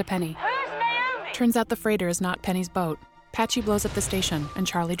 Charlie talks to Penny. Where's Naomi? Turns out the freighter is not Penny's boat. Patchy blows up the station, and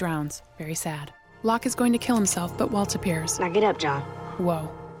Charlie drowns. Very sad. Locke is going to kill himself, but Walt appears. Now get up, John.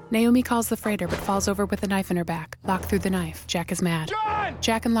 Whoa. Naomi calls the freighter but falls over with a knife in her back. Locke threw the knife. Jack is mad. John!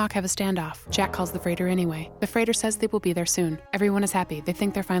 Jack and Locke have a standoff. Jack calls the freighter anyway. The freighter says they will be there soon. Everyone is happy. They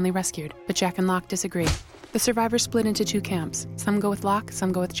think they're finally rescued. But Jack and Locke disagree. The survivors split into two camps. Some go with Locke,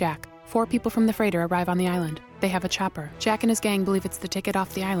 some go with Jack. 4 people from the freighter arrive on the island. They have a chopper. Jack and his gang believe it's the ticket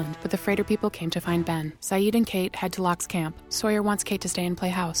off the island, but the freighter people came to find Ben. Saeed and Kate head to Locke's camp. Sawyer wants Kate to stay and play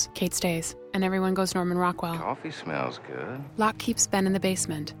house. Kate stays. And everyone goes Norman Rockwell. Coffee smells good. Locke keeps Ben in the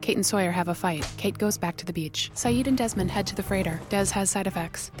basement. Kate and Sawyer have a fight. Kate goes back to the beach. Saeed and Desmond head to the freighter. Des has side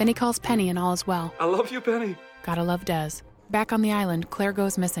effects. Then he calls Penny and all is well. I love you, Penny. Gotta love Des. Back on the island, Claire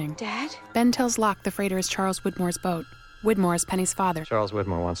goes missing. Dad? Ben tells Locke the freighter is Charles Widmore's boat. Widmore is Penny's father. Charles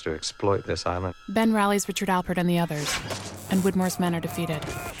Widmore wants to exploit this island. Ben rallies Richard Alpert and the others, and Widmore's men are defeated.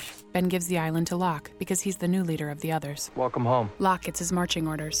 Ben gives the island to Locke because he's the new leader of the others. Welcome home. Locke gets his marching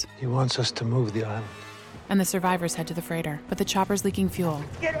orders, He wants us to move the island. and the survivors head to the freighter, but the chopper's leaking fuel,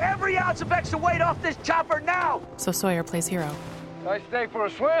 Get every ounce of extra weight off this chopper now! so Sawyer plays hero Nice day for a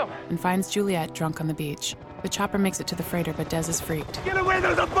swim. and finds Juliet drunk on the beach. The chopper makes it to the freighter, but Des is freaked. Get away,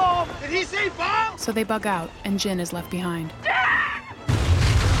 there's a bomb! Did he say bomb? So they bug out, and Jin is left behind.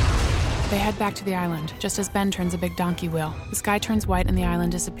 They head back to the island, just as Ben turns a big donkey wheel. The sky turns white and the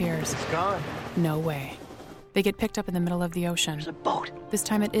island disappears. It's gone. No way. They get picked up in the middle of the ocean. There's a boat. This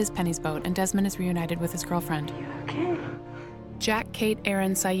time it is Penny's boat, and Desmond is reunited with his girlfriend. Okay. Jack, Kate,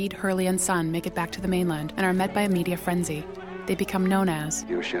 Aaron, Saeed, Hurley, and Son make it back to the mainland and are met by a media frenzy. They become known as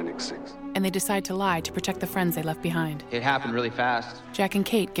The Oceanic Six. and they decide to lie to protect the friends they left behind. It happened really fast. Jack and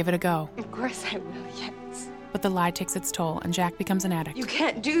Kate give it a go, Of course I will, yes. but the lie takes its toll, and Jack becomes an addict. You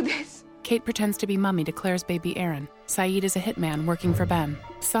can't do this. Kate pretends to be Mummy to Claire's baby Aaron. Saeed is a hitman working for Ben.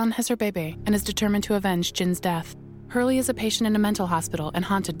 Son has her baby and is determined to avenge Jin's death. Hurley is a patient in a mental hospital and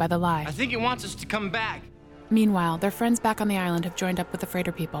haunted by the lie. I think it wants us to come back. Meanwhile, their friends back on the island have joined up with the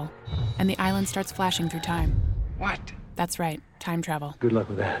freighter people, and the island starts flashing through time. What? That's right, time travel. Good luck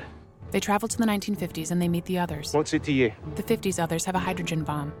with that. They travel to the 1950s and they meet the others. What's it to you? The 50s others have a hydrogen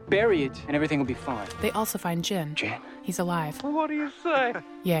bomb. Bury it, and everything will be fine. They also find Jin. Jin? He's alive. What do you say?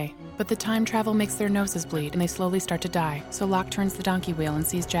 Yay. But the time travel makes their noses bleed and they slowly start to die, so Locke turns the donkey wheel and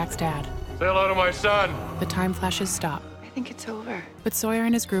sees Jack's dad. Say hello to my son. The time flashes stop. I think it's over. But Sawyer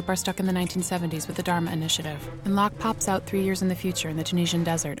and his group are stuck in the 1970s with the Dharma Initiative, and Locke pops out 3 years in the future in the Tunisian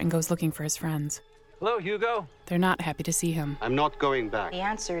desert and goes looking for his friends. Hello, Hugo. They're not happy to see him. I'm not going back. The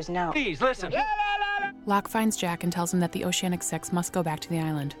answer is no. Please, listen. Locke finds Jack and tells him that the Oceanic Six must go back to the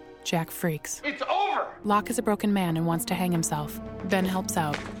island. Jack freaks. It's over! Locke is a broken man and wants to hang himself. Ben helps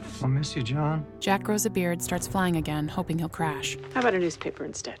out. I'll miss you, John. Jack grows a beard, starts flying again, hoping he'll crash. How about a newspaper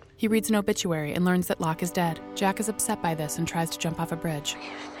instead? He reads an obituary and learns that Locke is dead. Jack is upset by this and tries to jump off a bridge.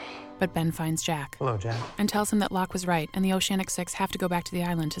 But Ben finds Jack Hello, Jack. and tells him that Locke was right and the Oceanic Six have to go back to the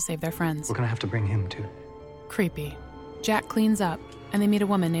island to save their friends. We're gonna have to bring him too. Creepy. Jack cleans up, and they meet a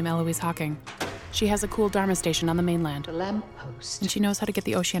woman named Eloise Hawking. She has a cool Dharma station on the mainland, The lamppost. and she knows how to get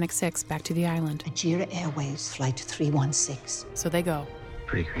the Oceanic Six back to the island. Nigeria Airways Flight 316. So they go.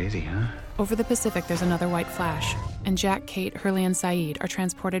 Pretty crazy, huh? Over the Pacific, there's another white flash, and Jack, Kate, Hurley, and Saeed are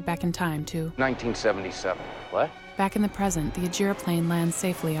transported back in time to 1977. What? back in the present. The Ajira plane lands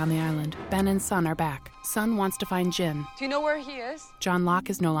safely on the island. Ben and Son are back. Son wants to find Jin. Do you know where he is? John Locke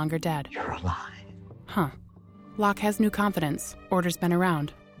is no longer dead. You're alive. Huh. Locke has new confidence, orders Ben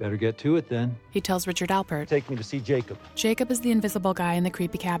around, Better get to it then. He tells Richard Alpert. Take me to see Jacob. Jacob is the invisible guy in the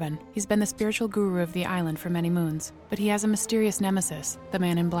creepy cabin. He's been the spiritual guru of the island for many moons. But he has a mysterious nemesis, the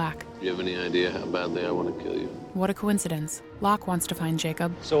Man in Black. Do you have any idea how badly I want to kill you? What a coincidence. Locke wants to find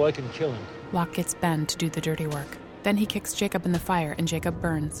Jacob. So I can kill him. Locke gets Ben to do the dirty work. Then he kicks Jacob in the fire and Jacob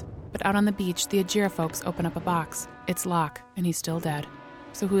burns. But out on the beach, the Ajira folks open up a box. It's Locke, and he's still dead.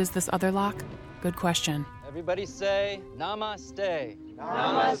 So who is this other Locke? Good question. Everybody say namaste.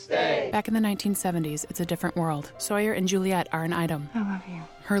 Namaste. Back in the 1970s, it's a different world. Sawyer and Juliet are an item. I love you.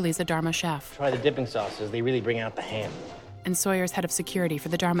 Hurley's a Dharma chef. Try the dipping sauces. They really bring out the ham. And Sawyer's head of security for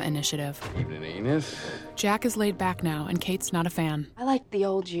the Dharma Initiative. Evening, Enos. Jack is laid back now, and Kate's not a fan. I like the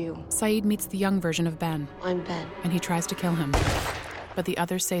old you. Saeed meets the young version of Ben. I'm Ben. And he tries to kill him. But the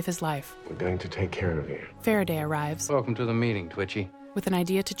others save his life. We're going to take care of you. Faraday arrives. Welcome to the meeting, Twitchy. With an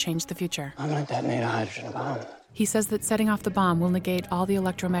idea to change the future. I'm gonna detonate a hydrogen bomb. He says that setting off the bomb will negate all the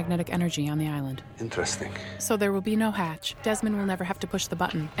electromagnetic energy on the island. Interesting. So there will be no hatch, Desmond will never have to push the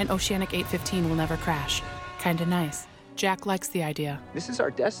button, and Oceanic 815 will never crash. Kinda nice. Jack likes the idea. This is our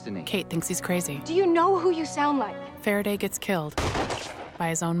destiny. Kate thinks he's crazy. Do you know who you sound like? Faraday gets killed by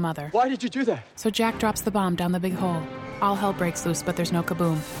his own mother. Why did you do that? So Jack drops the bomb down the big hole. All hell breaks loose, but there's no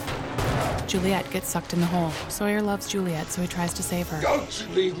kaboom. Juliet gets sucked in the hole. Sawyer loves Juliet, so he tries to save her.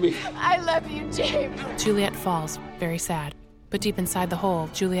 Don't leave me. I love you, James. Juliet falls, very sad. But deep inside the hole,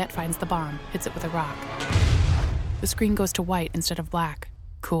 Juliet finds the bomb, hits it with a rock. The screen goes to white instead of black.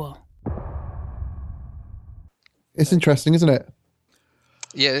 Cool. It's interesting, isn't it?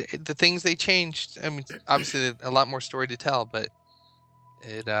 Yeah, the things they changed. I mean, obviously a lot more story to tell, but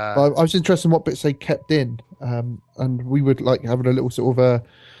it. I was interested in what bits they kept in, and we would like having a little sort of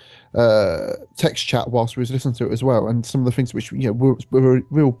text chat whilst we was listening to it as well. And some of the things which were a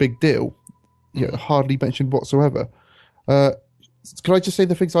real big deal, hardly mentioned whatsoever. Can I just say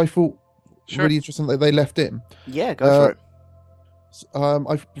the things I thought really interesting that they left in? Yeah, go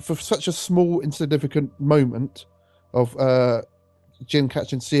for it. For such a small, insignificant moment of Jim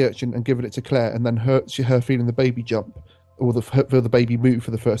catching sea urchin and giving it to Claire, and then her feeling the baby jump or the baby move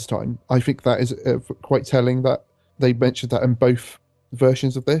for the first time, I think that is quite telling that they mentioned that in both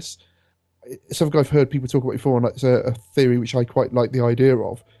versions of this. Something I've heard people talk about before, and it's a theory which I quite like the idea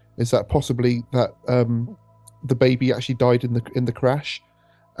of, is that possibly that the baby actually died in the crash,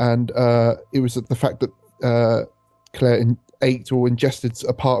 and it was the fact that Claire ate or ingested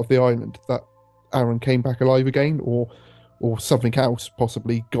a part of the island that Aaron came back alive again, or something else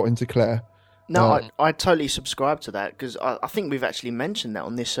possibly got into Claire. No, I totally subscribe to that, because I think we've actually mentioned that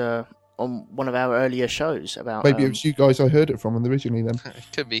on this on one of our earlier shows about. Maybe it was you guys I heard it from originally. Then it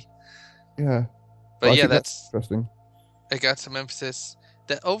could be. Yeah, but yeah, that's interesting. It got some emphasis.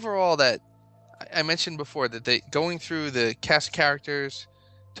 That overall, that I mentioned before, that they going through the cast of characters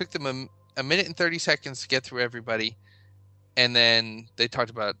took them a minute and 30 seconds to get through everybody, and then they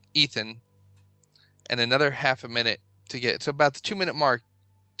talked about Ethan, and another half a minute to get, so about the 2-minute mark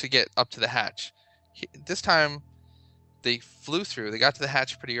to get up to the hatch. This time, they flew through. They got to the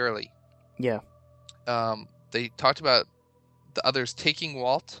hatch pretty early. Yeah. They talked about the others taking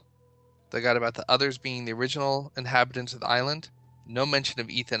Walt. They got about the others being the original inhabitants of the island. No mention of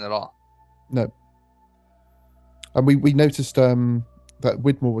Ethan at all. No. And we noticed that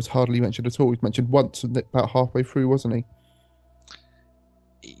Widmore was hardly mentioned at all. He was mentioned once about halfway through, wasn't he?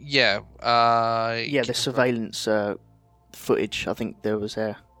 Yeah. The surveillance footage, I think there was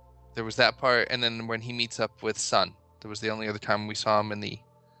there. There was that part, and then when he meets up with Sun, that was the only other time we saw him in the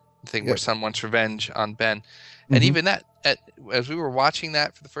thing where Sun wants revenge on Ben. And even that, as we were watching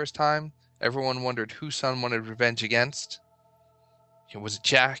that for the first time, everyone wondered who Sun wanted revenge against. Was it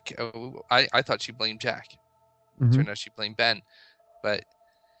Jack? I thought she blamed Jack. Turned out she blamed Ben. But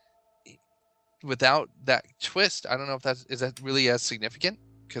without that twist, I don't know if is that really as significant?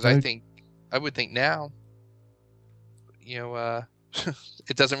 Because I would think now,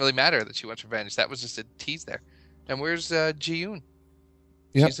 it doesn't really matter that she wants revenge. That was just a tease there. And where's Ji-yoon?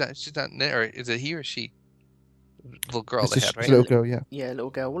 Yep. She's not there. Is it he or she? Little girl it's they had, right? Little girl, yeah. Yeah, little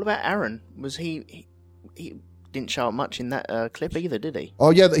girl. What about Aaron? Was he didn't show up much in that clip either, did he? Oh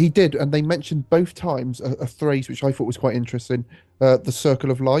yeah, he did, and they mentioned both times a phrase which I thought was quite interesting: the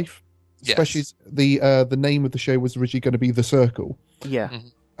circle of life. Yes. Especially the name of the show was originally going to be The Circle. Yeah. Mm-hmm.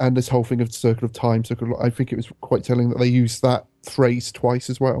 And this whole thing of circle of time, I think it was quite telling that they used that phrase twice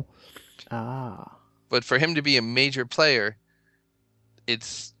as well. Ah. But for him to be a major player,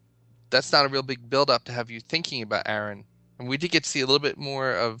 that's not a real big build up to have you thinking about Aaron. And we did get to see a little bit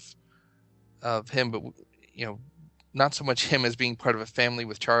more of him, but not so much him as being part of a family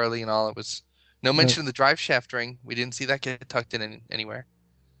with Charlie and all. It was no mention of the drive shaft ring. We didn't see that get tucked in anywhere.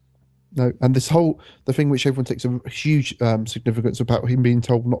 No, and the thing which everyone takes a huge significance about him being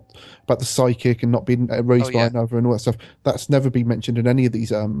told not about the psychic and not being raised by another and all that stuff. That's never been mentioned in any of these.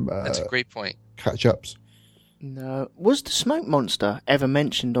 That's a great point. Catch-ups. No, was the smoke monster ever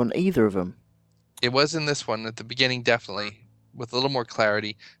mentioned on either of them? It was in this one at the beginning, definitely, with a little more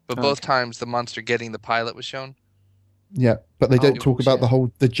clarity. But both times the monster getting the pilot was shown. Yeah, but they don't talk about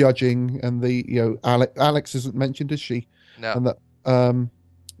the judging and the Alex isn't mentioned, is she? No, and that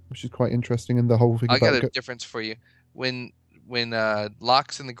which is quite interesting, and the whole thing. I got a difference for you. When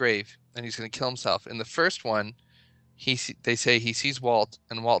Locke's in the grave and he's going to kill himself, in the first one, they say he sees Walt,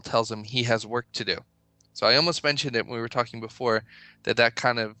 and Walt tells him he has work to do. So I almost mentioned it when we were talking before, that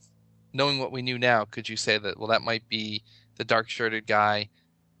kind of, knowing what we knew now, could you say that, well, that might be the dark-shirted guy,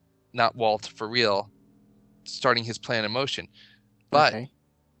 not Walt for real, starting his plan in motion. But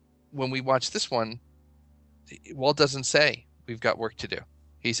when we watch this one, Walt doesn't say, we've got work to do.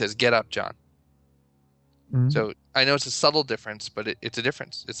 He says, get up, John. Mm-hmm. So I know it's a subtle difference, but it's a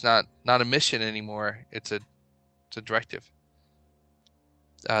difference. It's not a mission anymore. It's a directive.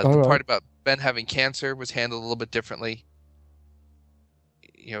 The part about Ben having cancer was handled a little bit differently.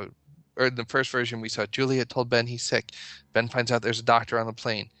 Or in the first version we saw Juliet told Ben he's sick. Ben finds out there's a doctor on the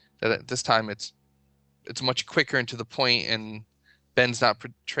plane. That this time it's much quicker and to the point, and Ben's not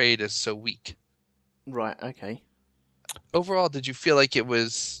portrayed as so weak. Right, okay. Overall, did you feel like it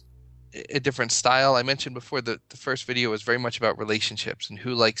was a different style? I mentioned before that the first video was very much about relationships and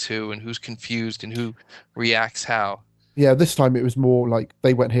who likes who and who's confused and who reacts how. Yeah, this time it was more like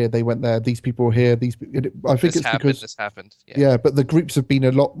they went here, they went there, these people were here, I think this happened. Yeah, but the groups have been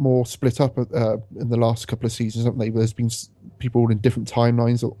a lot more split up in the last couple of seasons, haven't they? There's been people in different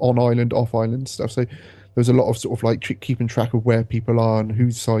timelines, on island, off island stuff. So there's a lot of sort of like keeping track of where people are and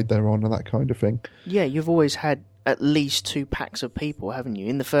whose side they're on and that kind of thing. Yeah, you've always had at least 2 packs of people, haven't you?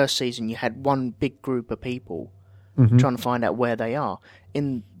 In the first season, you had one big group of people trying to find out where they are.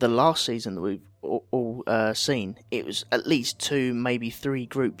 In the last season that we've all seen, it was at least 2, maybe 3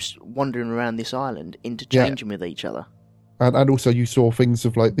 groups wandering around this island, interchanging with each other. And also you saw things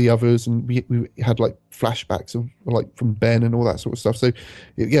of like the others, and we had like flashbacks of like from Ben and all that sort of stuff. So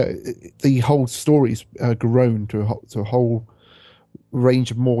yeah, the whole story's grown to a whole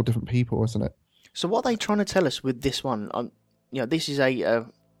range of more different people, isn't it? So what are they trying to tell us with this one? This is a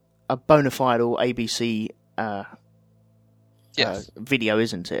bona fide or ABC video,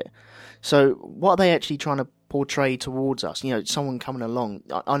 isn't it? So what are they actually trying to portray towards us? Someone coming along.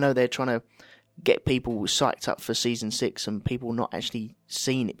 I know they're trying to get people psyched up for season 6 and people not actually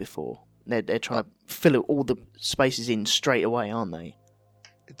seen it before. They're trying to fill all the spaces in straight away, aren't they?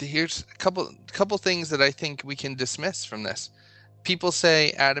 Here's a couple things that I think we can dismiss from this. People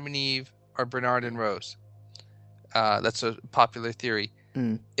say Adam and Eve are Bernard and Rose. That's a popular theory.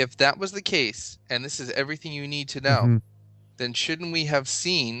 If that was the case, and this is everything you need to know, then shouldn't we have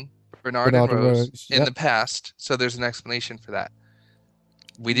seen Bernard and Rose in the past? So there's an explanation for that.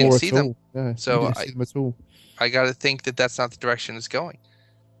 We didn't see them. Yeah, so didn't see them at all. I got to think that that's not the direction it's going.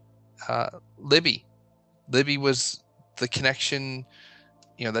 Libby was the connection.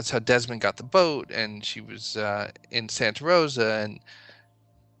 That's how Desmond got the boat, and she was in Santa Rosa. And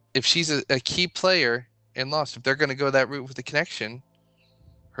if she's a key player in Lost, if they're going to go that route with the connection,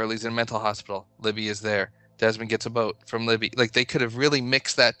 Hurley's in a mental hospital. Libby is there. Desmond gets a boat from Libby. Like, they could have really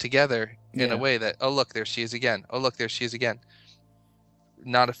mixed that together in a way that, oh, look, there she is again. Oh, look, there she is again.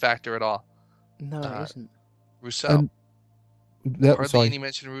 Not a factor at all. No, it isn't. Rousseau. Hardly any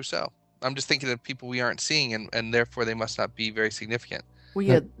mention of Rousseau. I'm just thinking of people we aren't seeing, and therefore they must not be very significant. Well,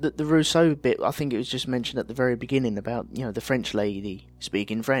 yeah, the Rousseau bit, I think it was just mentioned at the very beginning about, the French lady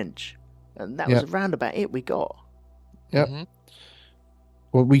speaking French. And that was around about it we got. Yeah. Mm-hmm.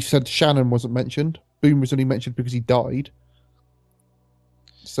 Well, we said Shannon wasn't mentioned. Boone was only mentioned because he died.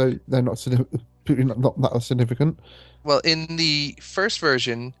 So they're not that significant. Well, in the first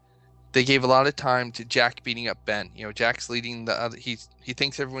version, they gave a lot of time to Jack beating up Ben. Jack's leading the other. He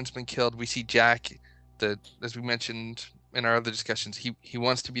thinks everyone's been killed. We see Jack, as we mentioned in our other discussions, he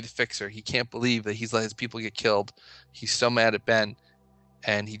wants to be the fixer. He can't believe that he's let his people get killed. He's so mad at Ben,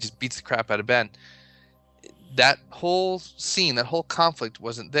 and he just beats the crap out of Ben. That whole scene, that whole conflict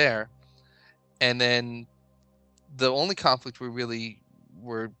wasn't there. And then the only conflict we really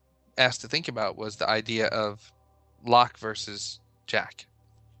were asked to think about was the idea of Locke versus Jack.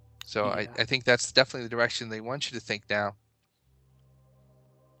 So I think that's definitely the direction they want you to think now.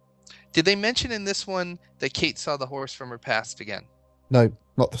 Did they mention in this one that Kate saw the horse from her past again? No,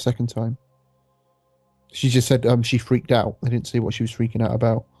 not the second time. She just said she freaked out. They didn't say what she was freaking out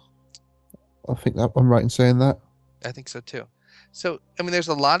about. I think that I'm right in saying that. I think so too. So, I mean, there's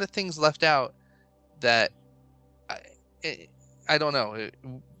a lot of things left out that I don't know.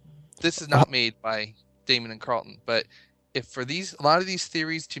 This is not made by Damon and Carlton, but if for a lot of these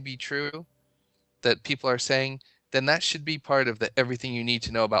theories to be true that people are saying, then that should be part of the everything you need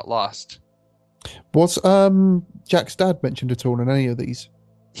to know about Lost. Was Jack's dad mentioned at all in any of these?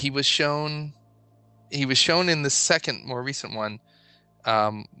 He was shown in the second, more recent one,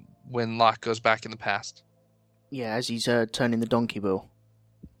 when Locke goes back in the past. Yeah, as he's turning the donkey wheel.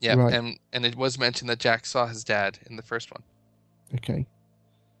 Yeah, Right. and it was mentioned that Jack saw his dad in the first one. Okay.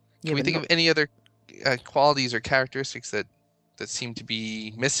 Can we think of any other qualities or characteristics that seem to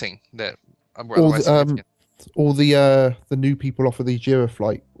be missing that were otherwise significant? All the new people off of the Jira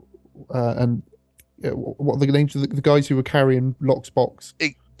flight, and what are the names of the guys who were carrying Locke's box?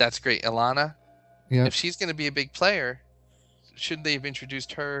 That's great. Ilana. Yeah. If she's going to be a big player, shouldn't they have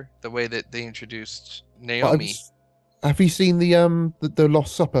introduced her the way that they introduced Naomi? Have you seen the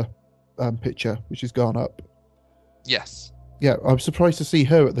Lost Supper picture, which has gone up? Yes. Yeah, I was surprised to see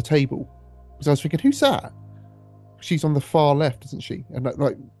her at the table because I was thinking, who's that? She's on the far left, isn't she? And I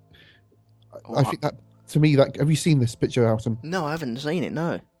think that, to me, that have you seen this picture, Alton? No, I haven't seen it.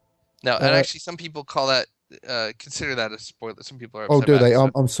 No. No, and actually, some people call that consider that a spoiler. Some people are upset Oh, do about they?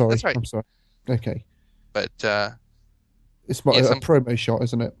 it, I'm sorry. That's right. I'm sorry. Okay. But it's a promo shot,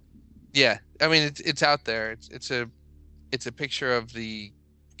 isn't it? Yeah, I mean it's out there. It's a picture of the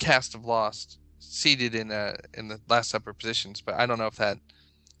cast of Lost seated in the Last Supper positions. But I don't know if that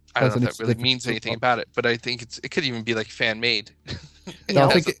really means anything about it. But I think it could even be like fan made. I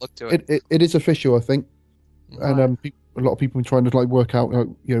think it is official. I think, and a lot of people are trying to work out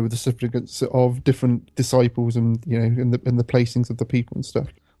the significance of different disciples and in the placings of the people and stuff.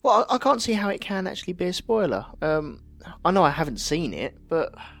 Well, I can't see how it can actually be a spoiler. I know I haven't seen it,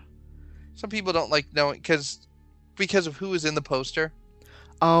 but some people don't like knowing because of who is in the poster.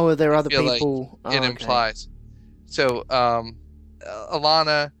 Oh, are there other people? Like it implies. So,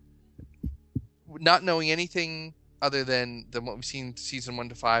 Ilana, not knowing anything other than what we've seen season 1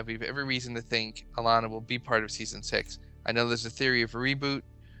 to 5, we have every reason to think Ilana will be part of season 6. I know there's a theory of a reboot,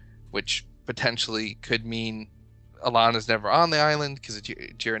 which potentially could mean Alana's never on the island because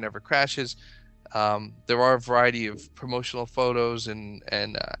Jira never crashes. There are a variety of promotional photos and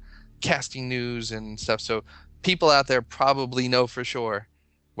casting news and stuff. So people out there probably know for sure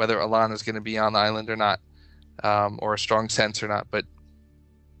whether Alana's going to be on the island or not, or a strong sense or not. But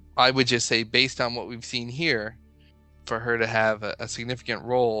I would just say, based on what we've seen here, for her to have a significant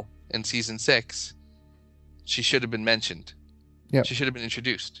role in season 6, she should have been mentioned. Yeah, she should have been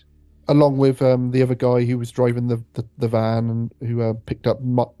introduced. Along with the other guy who was driving the van and who picked up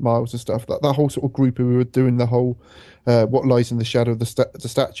Miles and stuff. That whole sort of group who were doing the whole what lies in the shadow of the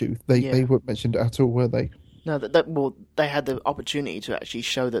statue. They weren't mentioned at all, were they? No, well, they had the opportunity to actually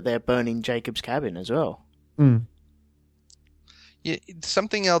show that they're burning Jacob's cabin as well. Mm. Yeah,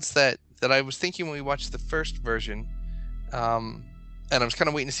 something else that I was thinking when we watched the first version, and I was kind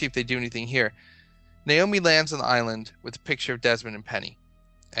of waiting to see if they do anything here. Naomi lands on the island with a picture of Desmond and Penny.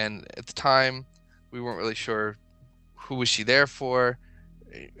 And at the time, we weren't really sure who was she there for.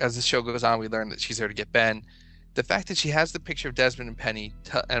 As the show goes on, we learn that she's there to get Ben. The fact that she has the picture of Desmond and Penny,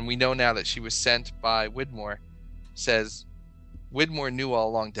 and we know now that she was sent by Widmore, says Widmore knew all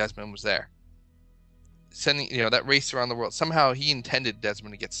along Desmond was there. Sending, that race around the world. Somehow he intended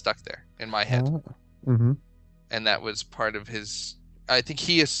Desmond to get stuck there, in my head. Mm-hmm. And that was part of his... I think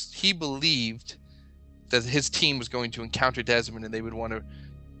he believed that his team was going to encounter Desmond and they would want to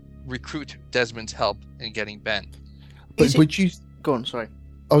recruit Desmond's help in getting Ben. But would you go on? Sorry,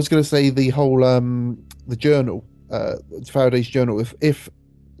 I was going to say the whole the journal, Faraday's journal. If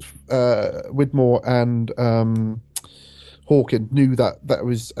Widmore and Hawken knew that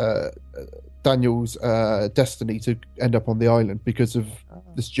was Daniel's destiny to end up on the island because of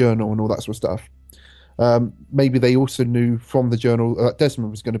this journal and all that sort of stuff. Maybe they also knew from the journal that Desmond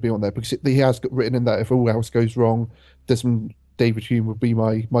was going to be on there because he has got written in that if all else goes wrong, David Hume would be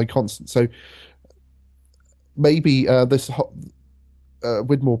my constant. So maybe this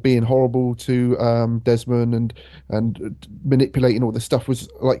Widmore being horrible to Desmond and manipulating all this stuff was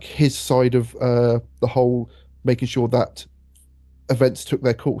like his side of the whole, making sure that events took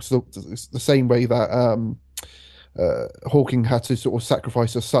their course. The same way that Hawking had to sort of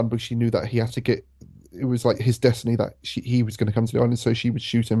sacrifice her son because she knew that he had to get. It was like his destiny that he was going to come to the island, so she would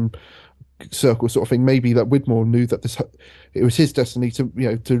shoot him, circle sort of thing. Maybe that Widmore knew that it was his destiny to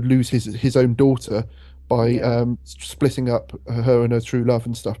lose his own daughter by splitting up her and her true love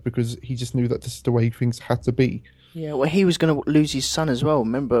and stuff, because he just knew that this is the way things had to be. Yeah, well, he was going to lose his son as well.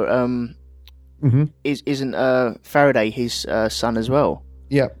 Remember, isn't Faraday his son as well?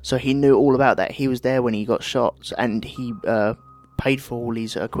 Yeah. So he knew all about that. He was there when he got shot, and he paid for all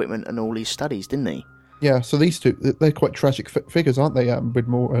his equipment and all his studies, didn't he? Yeah. So these two, they're quite tragic figures, aren't they?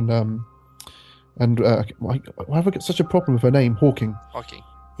 Widmore and why have I got such a problem with her name, Hawking? Hawking.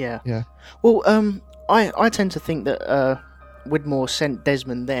 Yeah. Yeah. Well, I tend to think that Widmore sent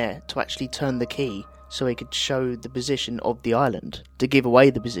Desmond there to actually turn the key so he could show the position of the island, to give away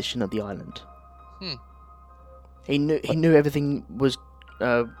the position of the island. He knew everything was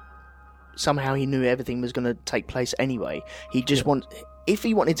somehow he knew everything was going to take place anyway. He just if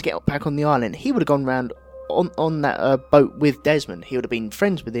he wanted to get back on the island, he would have gone round on that boat with Desmond. He would have been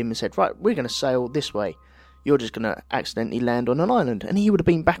friends with him and said, right, we're going to sail this way. You're just going to accidentally land on an island. And he would have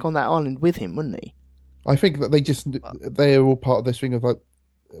been back on that island with him, wouldn't he? I think that they're all part of this thing of like,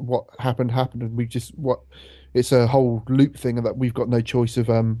 what happened, and it's a whole loop thing, and that we've got no choice of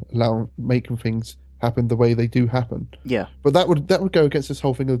making things happen the way they do happen. Yeah. But that would go against this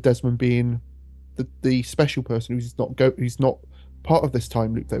whole thing of Desmond being the special person who's not part of this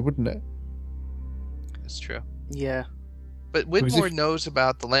time loop, though, wouldn't it? That's true. Yeah. But Widmore knows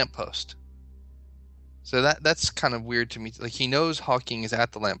about the lamppost. So that's kind of weird to me. Like, he knows Hawking is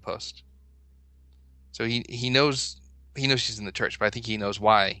at the lamppost. So he knows she's in the church, but I think he knows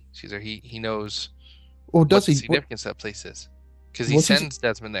why she's there. He knows or does what he, the significance of that place is. Because he sends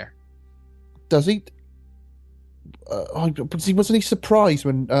Desmond there. Does he? Wasn't he surprised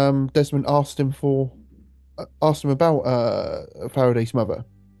when Desmond asked him about Faraday's mother?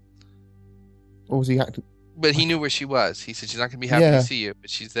 Or was he acting? But he knew where she was. He said she's not going to be happy to see you, but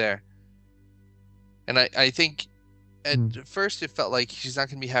she's there. And I think at first it felt like she's not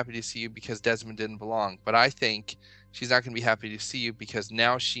going to be happy to see you because Desmond didn't belong. But I think she's not going to be happy to see you because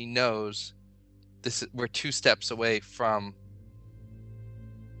now she knows we're 2 steps away from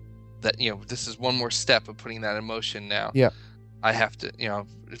that. This is one more step of putting that in motion now. Yeah. I have to,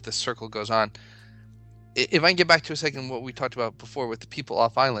 if the circle goes on. If I can get back to a second what we talked about before with the people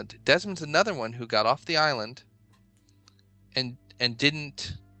off island, Desmond's another one who got off the island and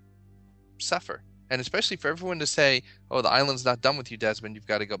didn't suffer. And especially for everyone to say, "Oh, the island's not done with you, Desmond. You've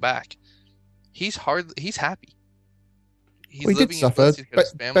got to go back." He's happy. He did suffer.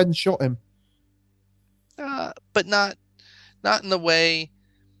 Ben shot him. But not in the way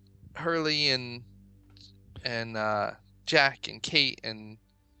Hurley and Jack and Kate and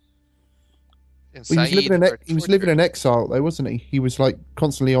Saeed he was living in exile, though, wasn't he? He was like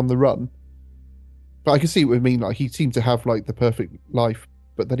constantly on the run. But I can see what you mean. Like, he seemed to have like the perfect life,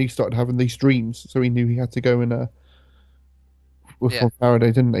 but then he started having these dreams, so he knew he had to go in with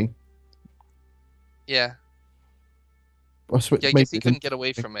Faraday, didn't he? Yeah. I guess he couldn't get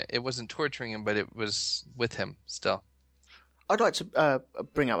away from it. It wasn't torturing him, but it was with him still. I'd like to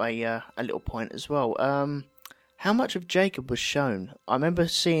bring up a little point as well. How much of Jacob was shown? I remember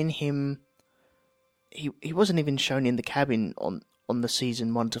seeing him. He wasn't even shown in the cabin on the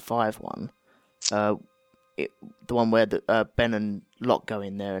season 1 to 5 one. The one where Ben and Locke go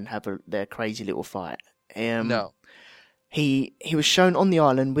in there and have their crazy little fight. No. He was shown on the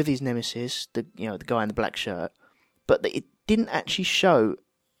island with his nemesis, the guy in the black shirt, but it didn't actually show.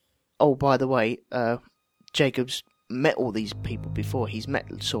 Oh, by the way, Jacob's met all these people before. He's met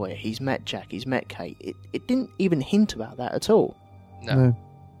Sawyer, he's met Jack, he's met Kate. It didn't even hint about that at all. No,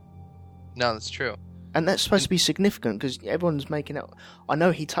 that's true. And that's supposed to be significant because everyone's making it. I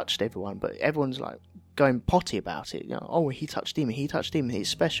know he touched everyone, but everyone's like going potty about it. Oh, he touched him. He's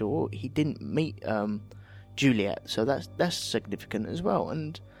special. He didn't meet Juliet, so that's significant as well.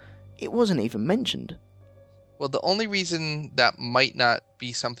 And it wasn't even mentioned. Well, the only reason that might not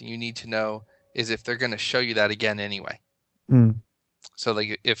be something you need to know is if they're going to show you that again anyway. So,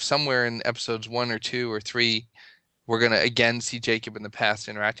 like, if somewhere in episodes 1 or 2 or 3. We're going to again see Jacob in the past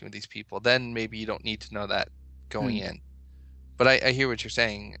interacting with these people, then maybe you don't need to know that going in. But I hear what you're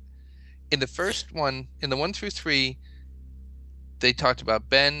saying. In the first one, in the 1 through 3, they talked about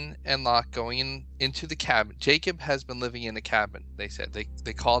Ben and Locke going into the cabin. Jacob has been living in a cabin, they said.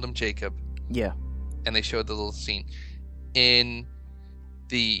 They called him Jacob. Yeah. And they showed the little scene. In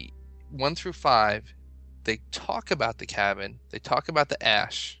the 1 through 5, they talk about the cabin. They talk about the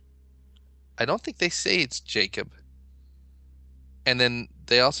ash. I don't think they say it's Jacob. And then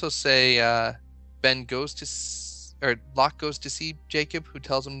they also say Locke goes to see Jacob, who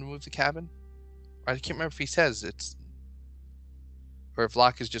tells him to move the cabin. I can't remember if he says it's, or if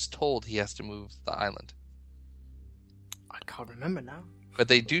Locke is just told he has to move the island. I can't remember now. But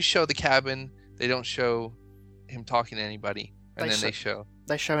they do show the cabin. They don't show him talking to anybody, and they show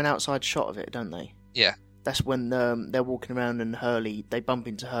an outside shot of it, don't they? Yeah. That's when they're walking around and they bump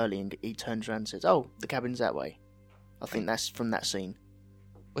into Hurley and he turns around and says, "Oh, the cabin's that way." I think that's from that scene.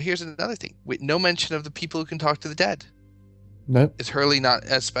 Well, here's another thing. No mention of the people who can talk to the dead. No. Is Hurley not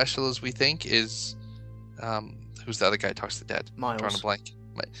as special as we think? Is who's the other guy who talks to the dead? Miles. Drawing a blank.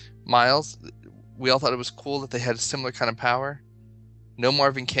 Miles. We all thought it was cool that they had a similar kind of power. No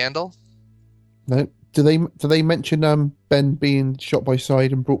Marvin Candle. No. Do they mention Ben being shot by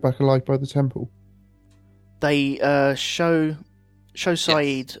Saeed and brought back alive by the temple? They show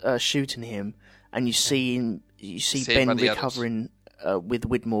Saeed shooting him, and you see Saved Ben by the recovering with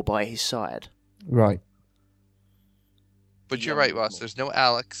Widmore by his side. Right. But you're right, Ross. There's no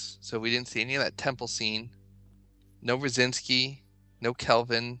Alex, so we didn't see any of that temple scene. No Brzezinski, no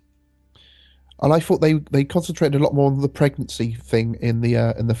Kelvin. And I thought they concentrated a lot more on the pregnancy thing in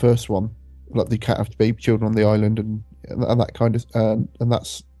the first one, like the cat after baby children on the island and that kind of and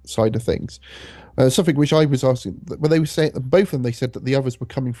that side of things. Something which I was asking when they were saying both of them, they said that the others were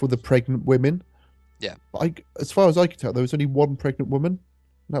coming for the pregnant women. Yeah. But as far as I could tell, there was only one pregnant woman.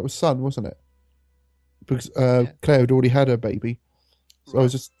 And that was Sun, wasn't it? Because Claire had already had her baby. So I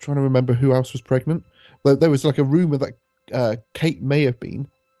was just trying to remember who else was pregnant. There was like a rumor that Kate may have been.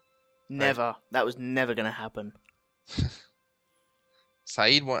 Never. That was never going to happen.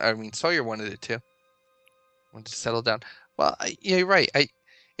 Sawyer wanted it too. Wanted to settle down. Well, yeah, you're right.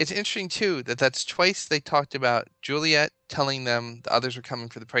 It's interesting too that that's twice they talked about Juliet telling them the others were coming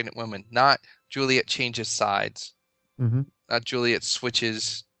for the pregnant woman, not Juliet changes sides. Mm-hmm. Not Juliet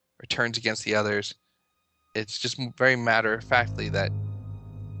switches or turns against the others. It's just very matter-of-factly that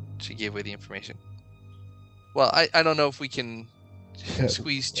she gave away the information. Well, I don't know if we can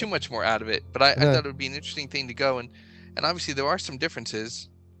squeeze too much more out of it, but I thought it would be an interesting thing to go, and obviously there are some differences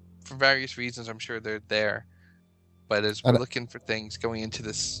for various reasons. I'm sure they're there, but as we're looking for things going into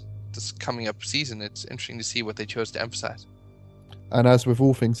this coming up season, it's interesting to see what they chose to emphasize. And as with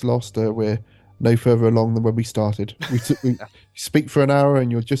all things Lost, we're no further along than when we started. We speak for an hour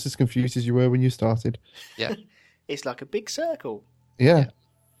and you're just as confused as you were when you started. Yeah. It's like a big circle. Yeah.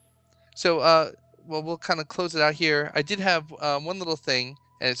 So, well, we'll kind of close it out here. I did have one little thing,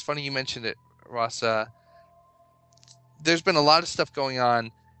 and it's funny you mentioned it, Ross. There's been a lot of stuff going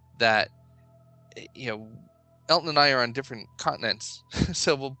on that, Elton and I are on different continents,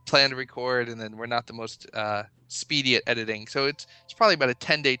 so we'll plan to record, and then we're not the most speedy at editing. So it's probably about a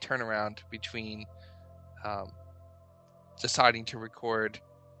 10-day turnaround between deciding to record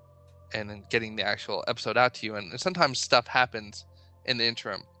and then getting the actual episode out to you. And sometimes stuff happens in the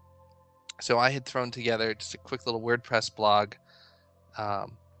interim. So I had thrown together just a quick little WordPress blog.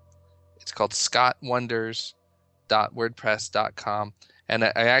 It's called scottwonders.wordpress.com. And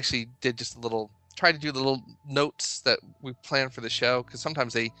I actually did just try to do the little notes that we plan for the show, because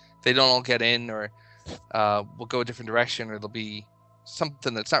sometimes they don't all get in, or we'll go a different direction, or there'll be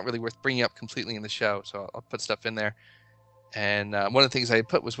something that's not really worth bringing up completely in the show. So I'll put stuff in there. And one of the things I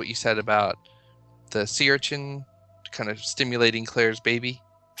put was what you said about the sea urchin kind of stimulating Claire's baby.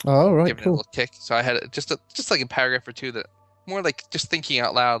 Oh, right, giving cool. it a little kick. So I had just like a paragraph or two that more like just thinking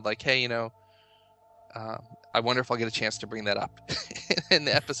out loud, like, hey, I wonder if I'll get a chance to bring that up in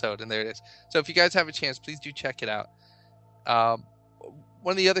the episode. And there it is. So if you guys have a chance, please do check it out.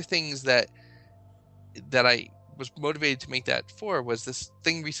 One of the other things that I was motivated to make that for was this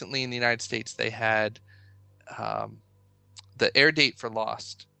thing recently in the United States. They had the air date for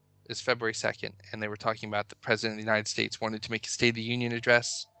Lost is February 2nd, and they were talking about the President of the United States wanted to make a State of the Union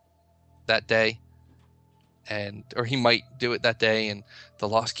address that day, or he might do it that day, and the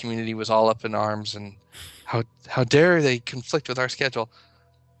Lost community was all up in arms, and how dare they conflict with our schedule.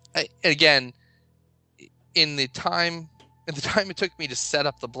 Again, in the time it took me to set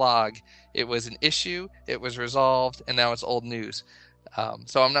up the blog, it was an issue, it was resolved, and now it's old news.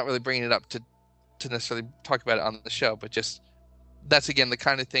 So I'm not really bringing it up to necessarily talk about it on the show, but just that's, again, the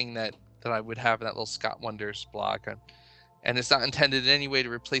kind of thing that I would have in that little Scott Wonders blog. And it's not intended in any way to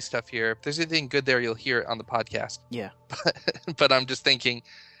replace stuff here. If there's anything good there, you'll hear it on the podcast. Yeah. But I'm just thinking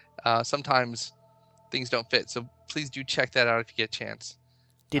sometimes things don't fit. So please do check that out if you get a chance.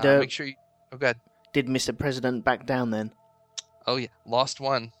 Make sure you... Oh, go ahead. Did Mr. President back down then? Oh, yeah. Lost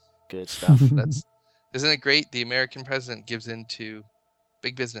one. Good stuff. Isn't it great? The American president gives in to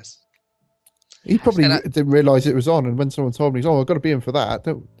big business. He probably didn't realise it was on, and when someone told me, I've got to be in for that.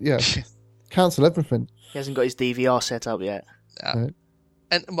 Cancel everything. He hasn't got his DVR set up yet. Right.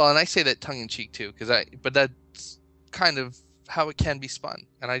 And I say that tongue in cheek too, but that's kind of how it can be spun,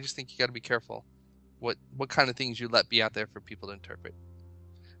 and I just think you got to be careful what kind of things you let be out there for people to interpret.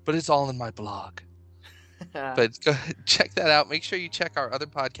 But it's all in my blog. But go ahead, check that out. Make sure you check our other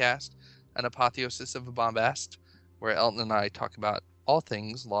podcast, an Apotheosis of a Bombast, where Elton and I talk about all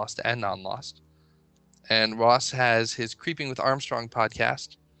things Lost and non-Lost. And Ross has his Creeping with Armstrong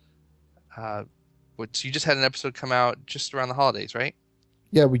podcast, which you just had an episode come out just around the holidays, right?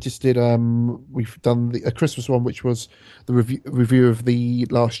 Yeah, we just did. We've done a Christmas one, which was the review of the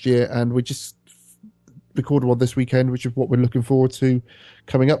last year, and we just recorded one this weekend, which is what we're looking forward to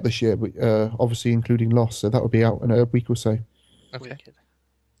coming up this year. Obviously, including Lost, so that will be out in a week or so. Okay, wicked.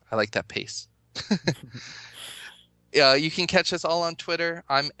 I like that pace. You can catch us all on Twitter.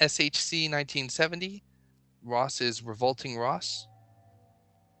 I'm SHC1970. Ross is Revolting Ross,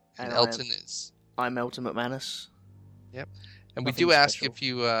 and Elton is. I'm Elton McManus. Yep. And we do ask if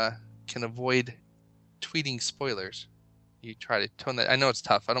you can avoid tweeting spoilers. You try to tone that. I know it's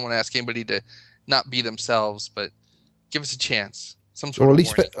tough. I don't want to ask anybody to not be themselves, but give us a chance. Some sort or of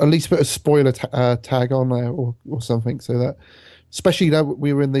at least put a spoiler tag on there or something, so that, especially now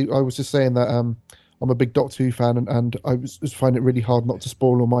we were I was just saying that I'm a big Doctor Who fan, and I was finding it really hard not to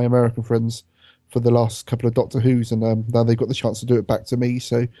spoil all my American friends for the last couple of Doctor Who's, and now they've got the chance to do it back to me.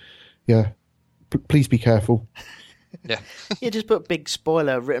 So, yeah, please be careful. Yeah. Yeah, just put big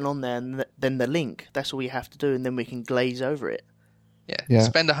spoiler written on there and then the link. That's all you have to do, and then we can glaze over it. Yeah.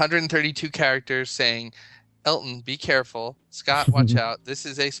 Spend 132 characters saying, Elton, be careful. Scott, watch out. This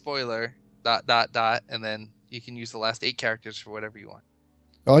is a spoiler, ... and then you can use the last 8 characters for whatever you want.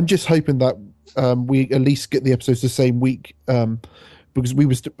 I'm just hoping that we at least get the episodes the same week, because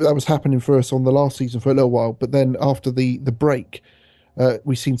that was happening for us on the last season for a little while, but then after the break,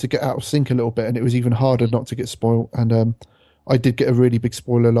 we seemed to get out of sync a little bit, and it was even harder not to get spoiled. And I did get a really big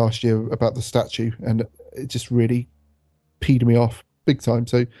spoiler last year about the statue, and it just really peed me off big time.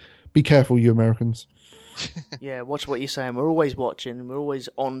 So be careful, you Americans. Yeah, watch what you're saying. We're always watching. We're always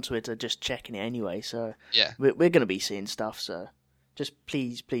on Twitter, just checking it anyway. So yeah, we're going to be seeing stuff. So just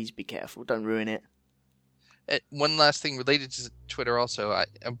please be careful. Don't ruin it. One last thing related to Twitter also. I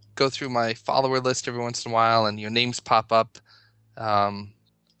go through my follower list every once in a while, and your names pop up.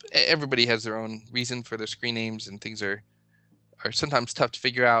 Everybody has their own reason for their screen names, and things are sometimes tough to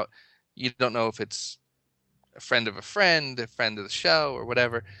figure out. You don't know if it's a friend of the show, or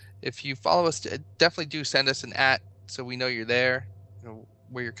whatever. If you follow us, definitely do send us an @ so we know you're there,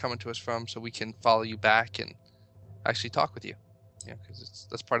 where you're coming to us from, so we can follow you back and actually talk with you. Yeah, because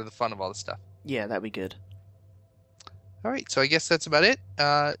that's part of the fun of all this stuff. Yeah, that'd be good. All right, so I guess that's about it.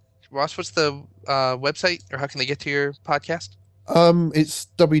 Ross, what's the website, or how can they get to your podcast? It's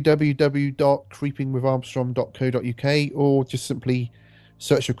www.creepingwitharmstrong.co.uk, or just simply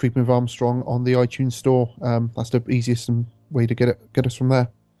search for Creeping with Armstrong on the iTunes store. That's the easiest way to get us from there.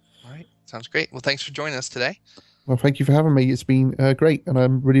 All right, sounds great. Well, thanks for joining us today. Well, thank you for having me. It's been great, and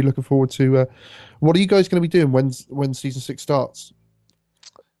I'm really looking forward to. What are you guys going to be doing when season 6 starts?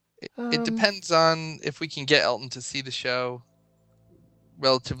 It depends on if we can get Elton to see the show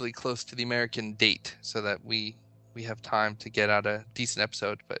relatively close to the American date, so that we have time to get out a decent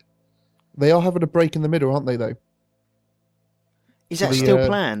episode. But they are having a break in the middle, aren't they? Though, is that still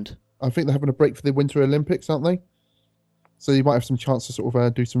planned? I think they're having a break for the Winter Olympics, aren't they? So you might have some chance to sort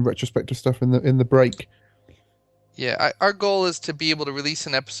of do some retrospective stuff in the break. Yeah, our goal is to be able to release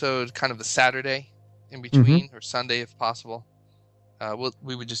an episode kind of the Saturday in between, or Sunday if possible.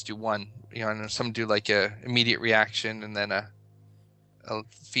 We would just do one. I know some do like a immediate reaction and then a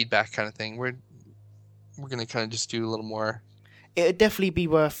feedback kind of thing. We're going to kind of just do a little more. It'd definitely be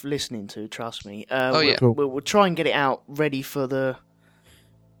worth listening to, trust me. Yeah. We'll try and get it out ready for the...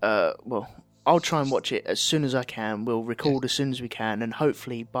 I'll try and watch it as soon as I can. We'll record as soon as we can, and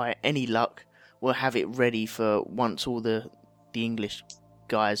hopefully, by any luck, we'll have it ready for once all the English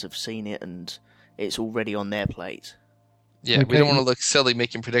guys have seen it and it's already on their plate. Yeah, we don't want to look silly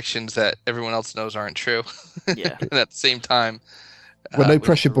making predictions that everyone else knows aren't true. Yeah. And at the same time... Well, no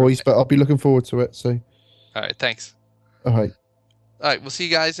pressure, boys, but I'll be looking forward to it. So. All right, thanks. All right. All right, we'll see you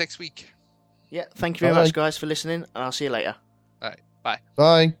guys next week. Yeah, thank you very much, guys, for listening, and I'll see you later. All right, bye.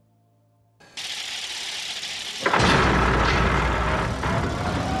 Bye.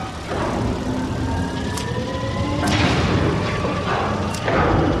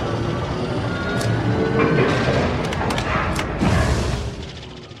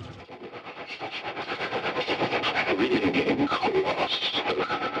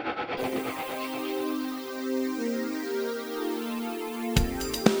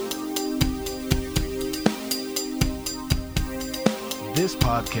 This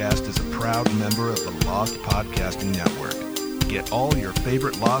podcast is a proud member of the Lost Podcasting Network. Get all your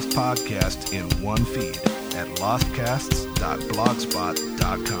favorite Lost podcasts in one feed at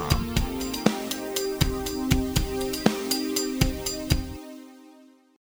lostcasts.blogspot.com.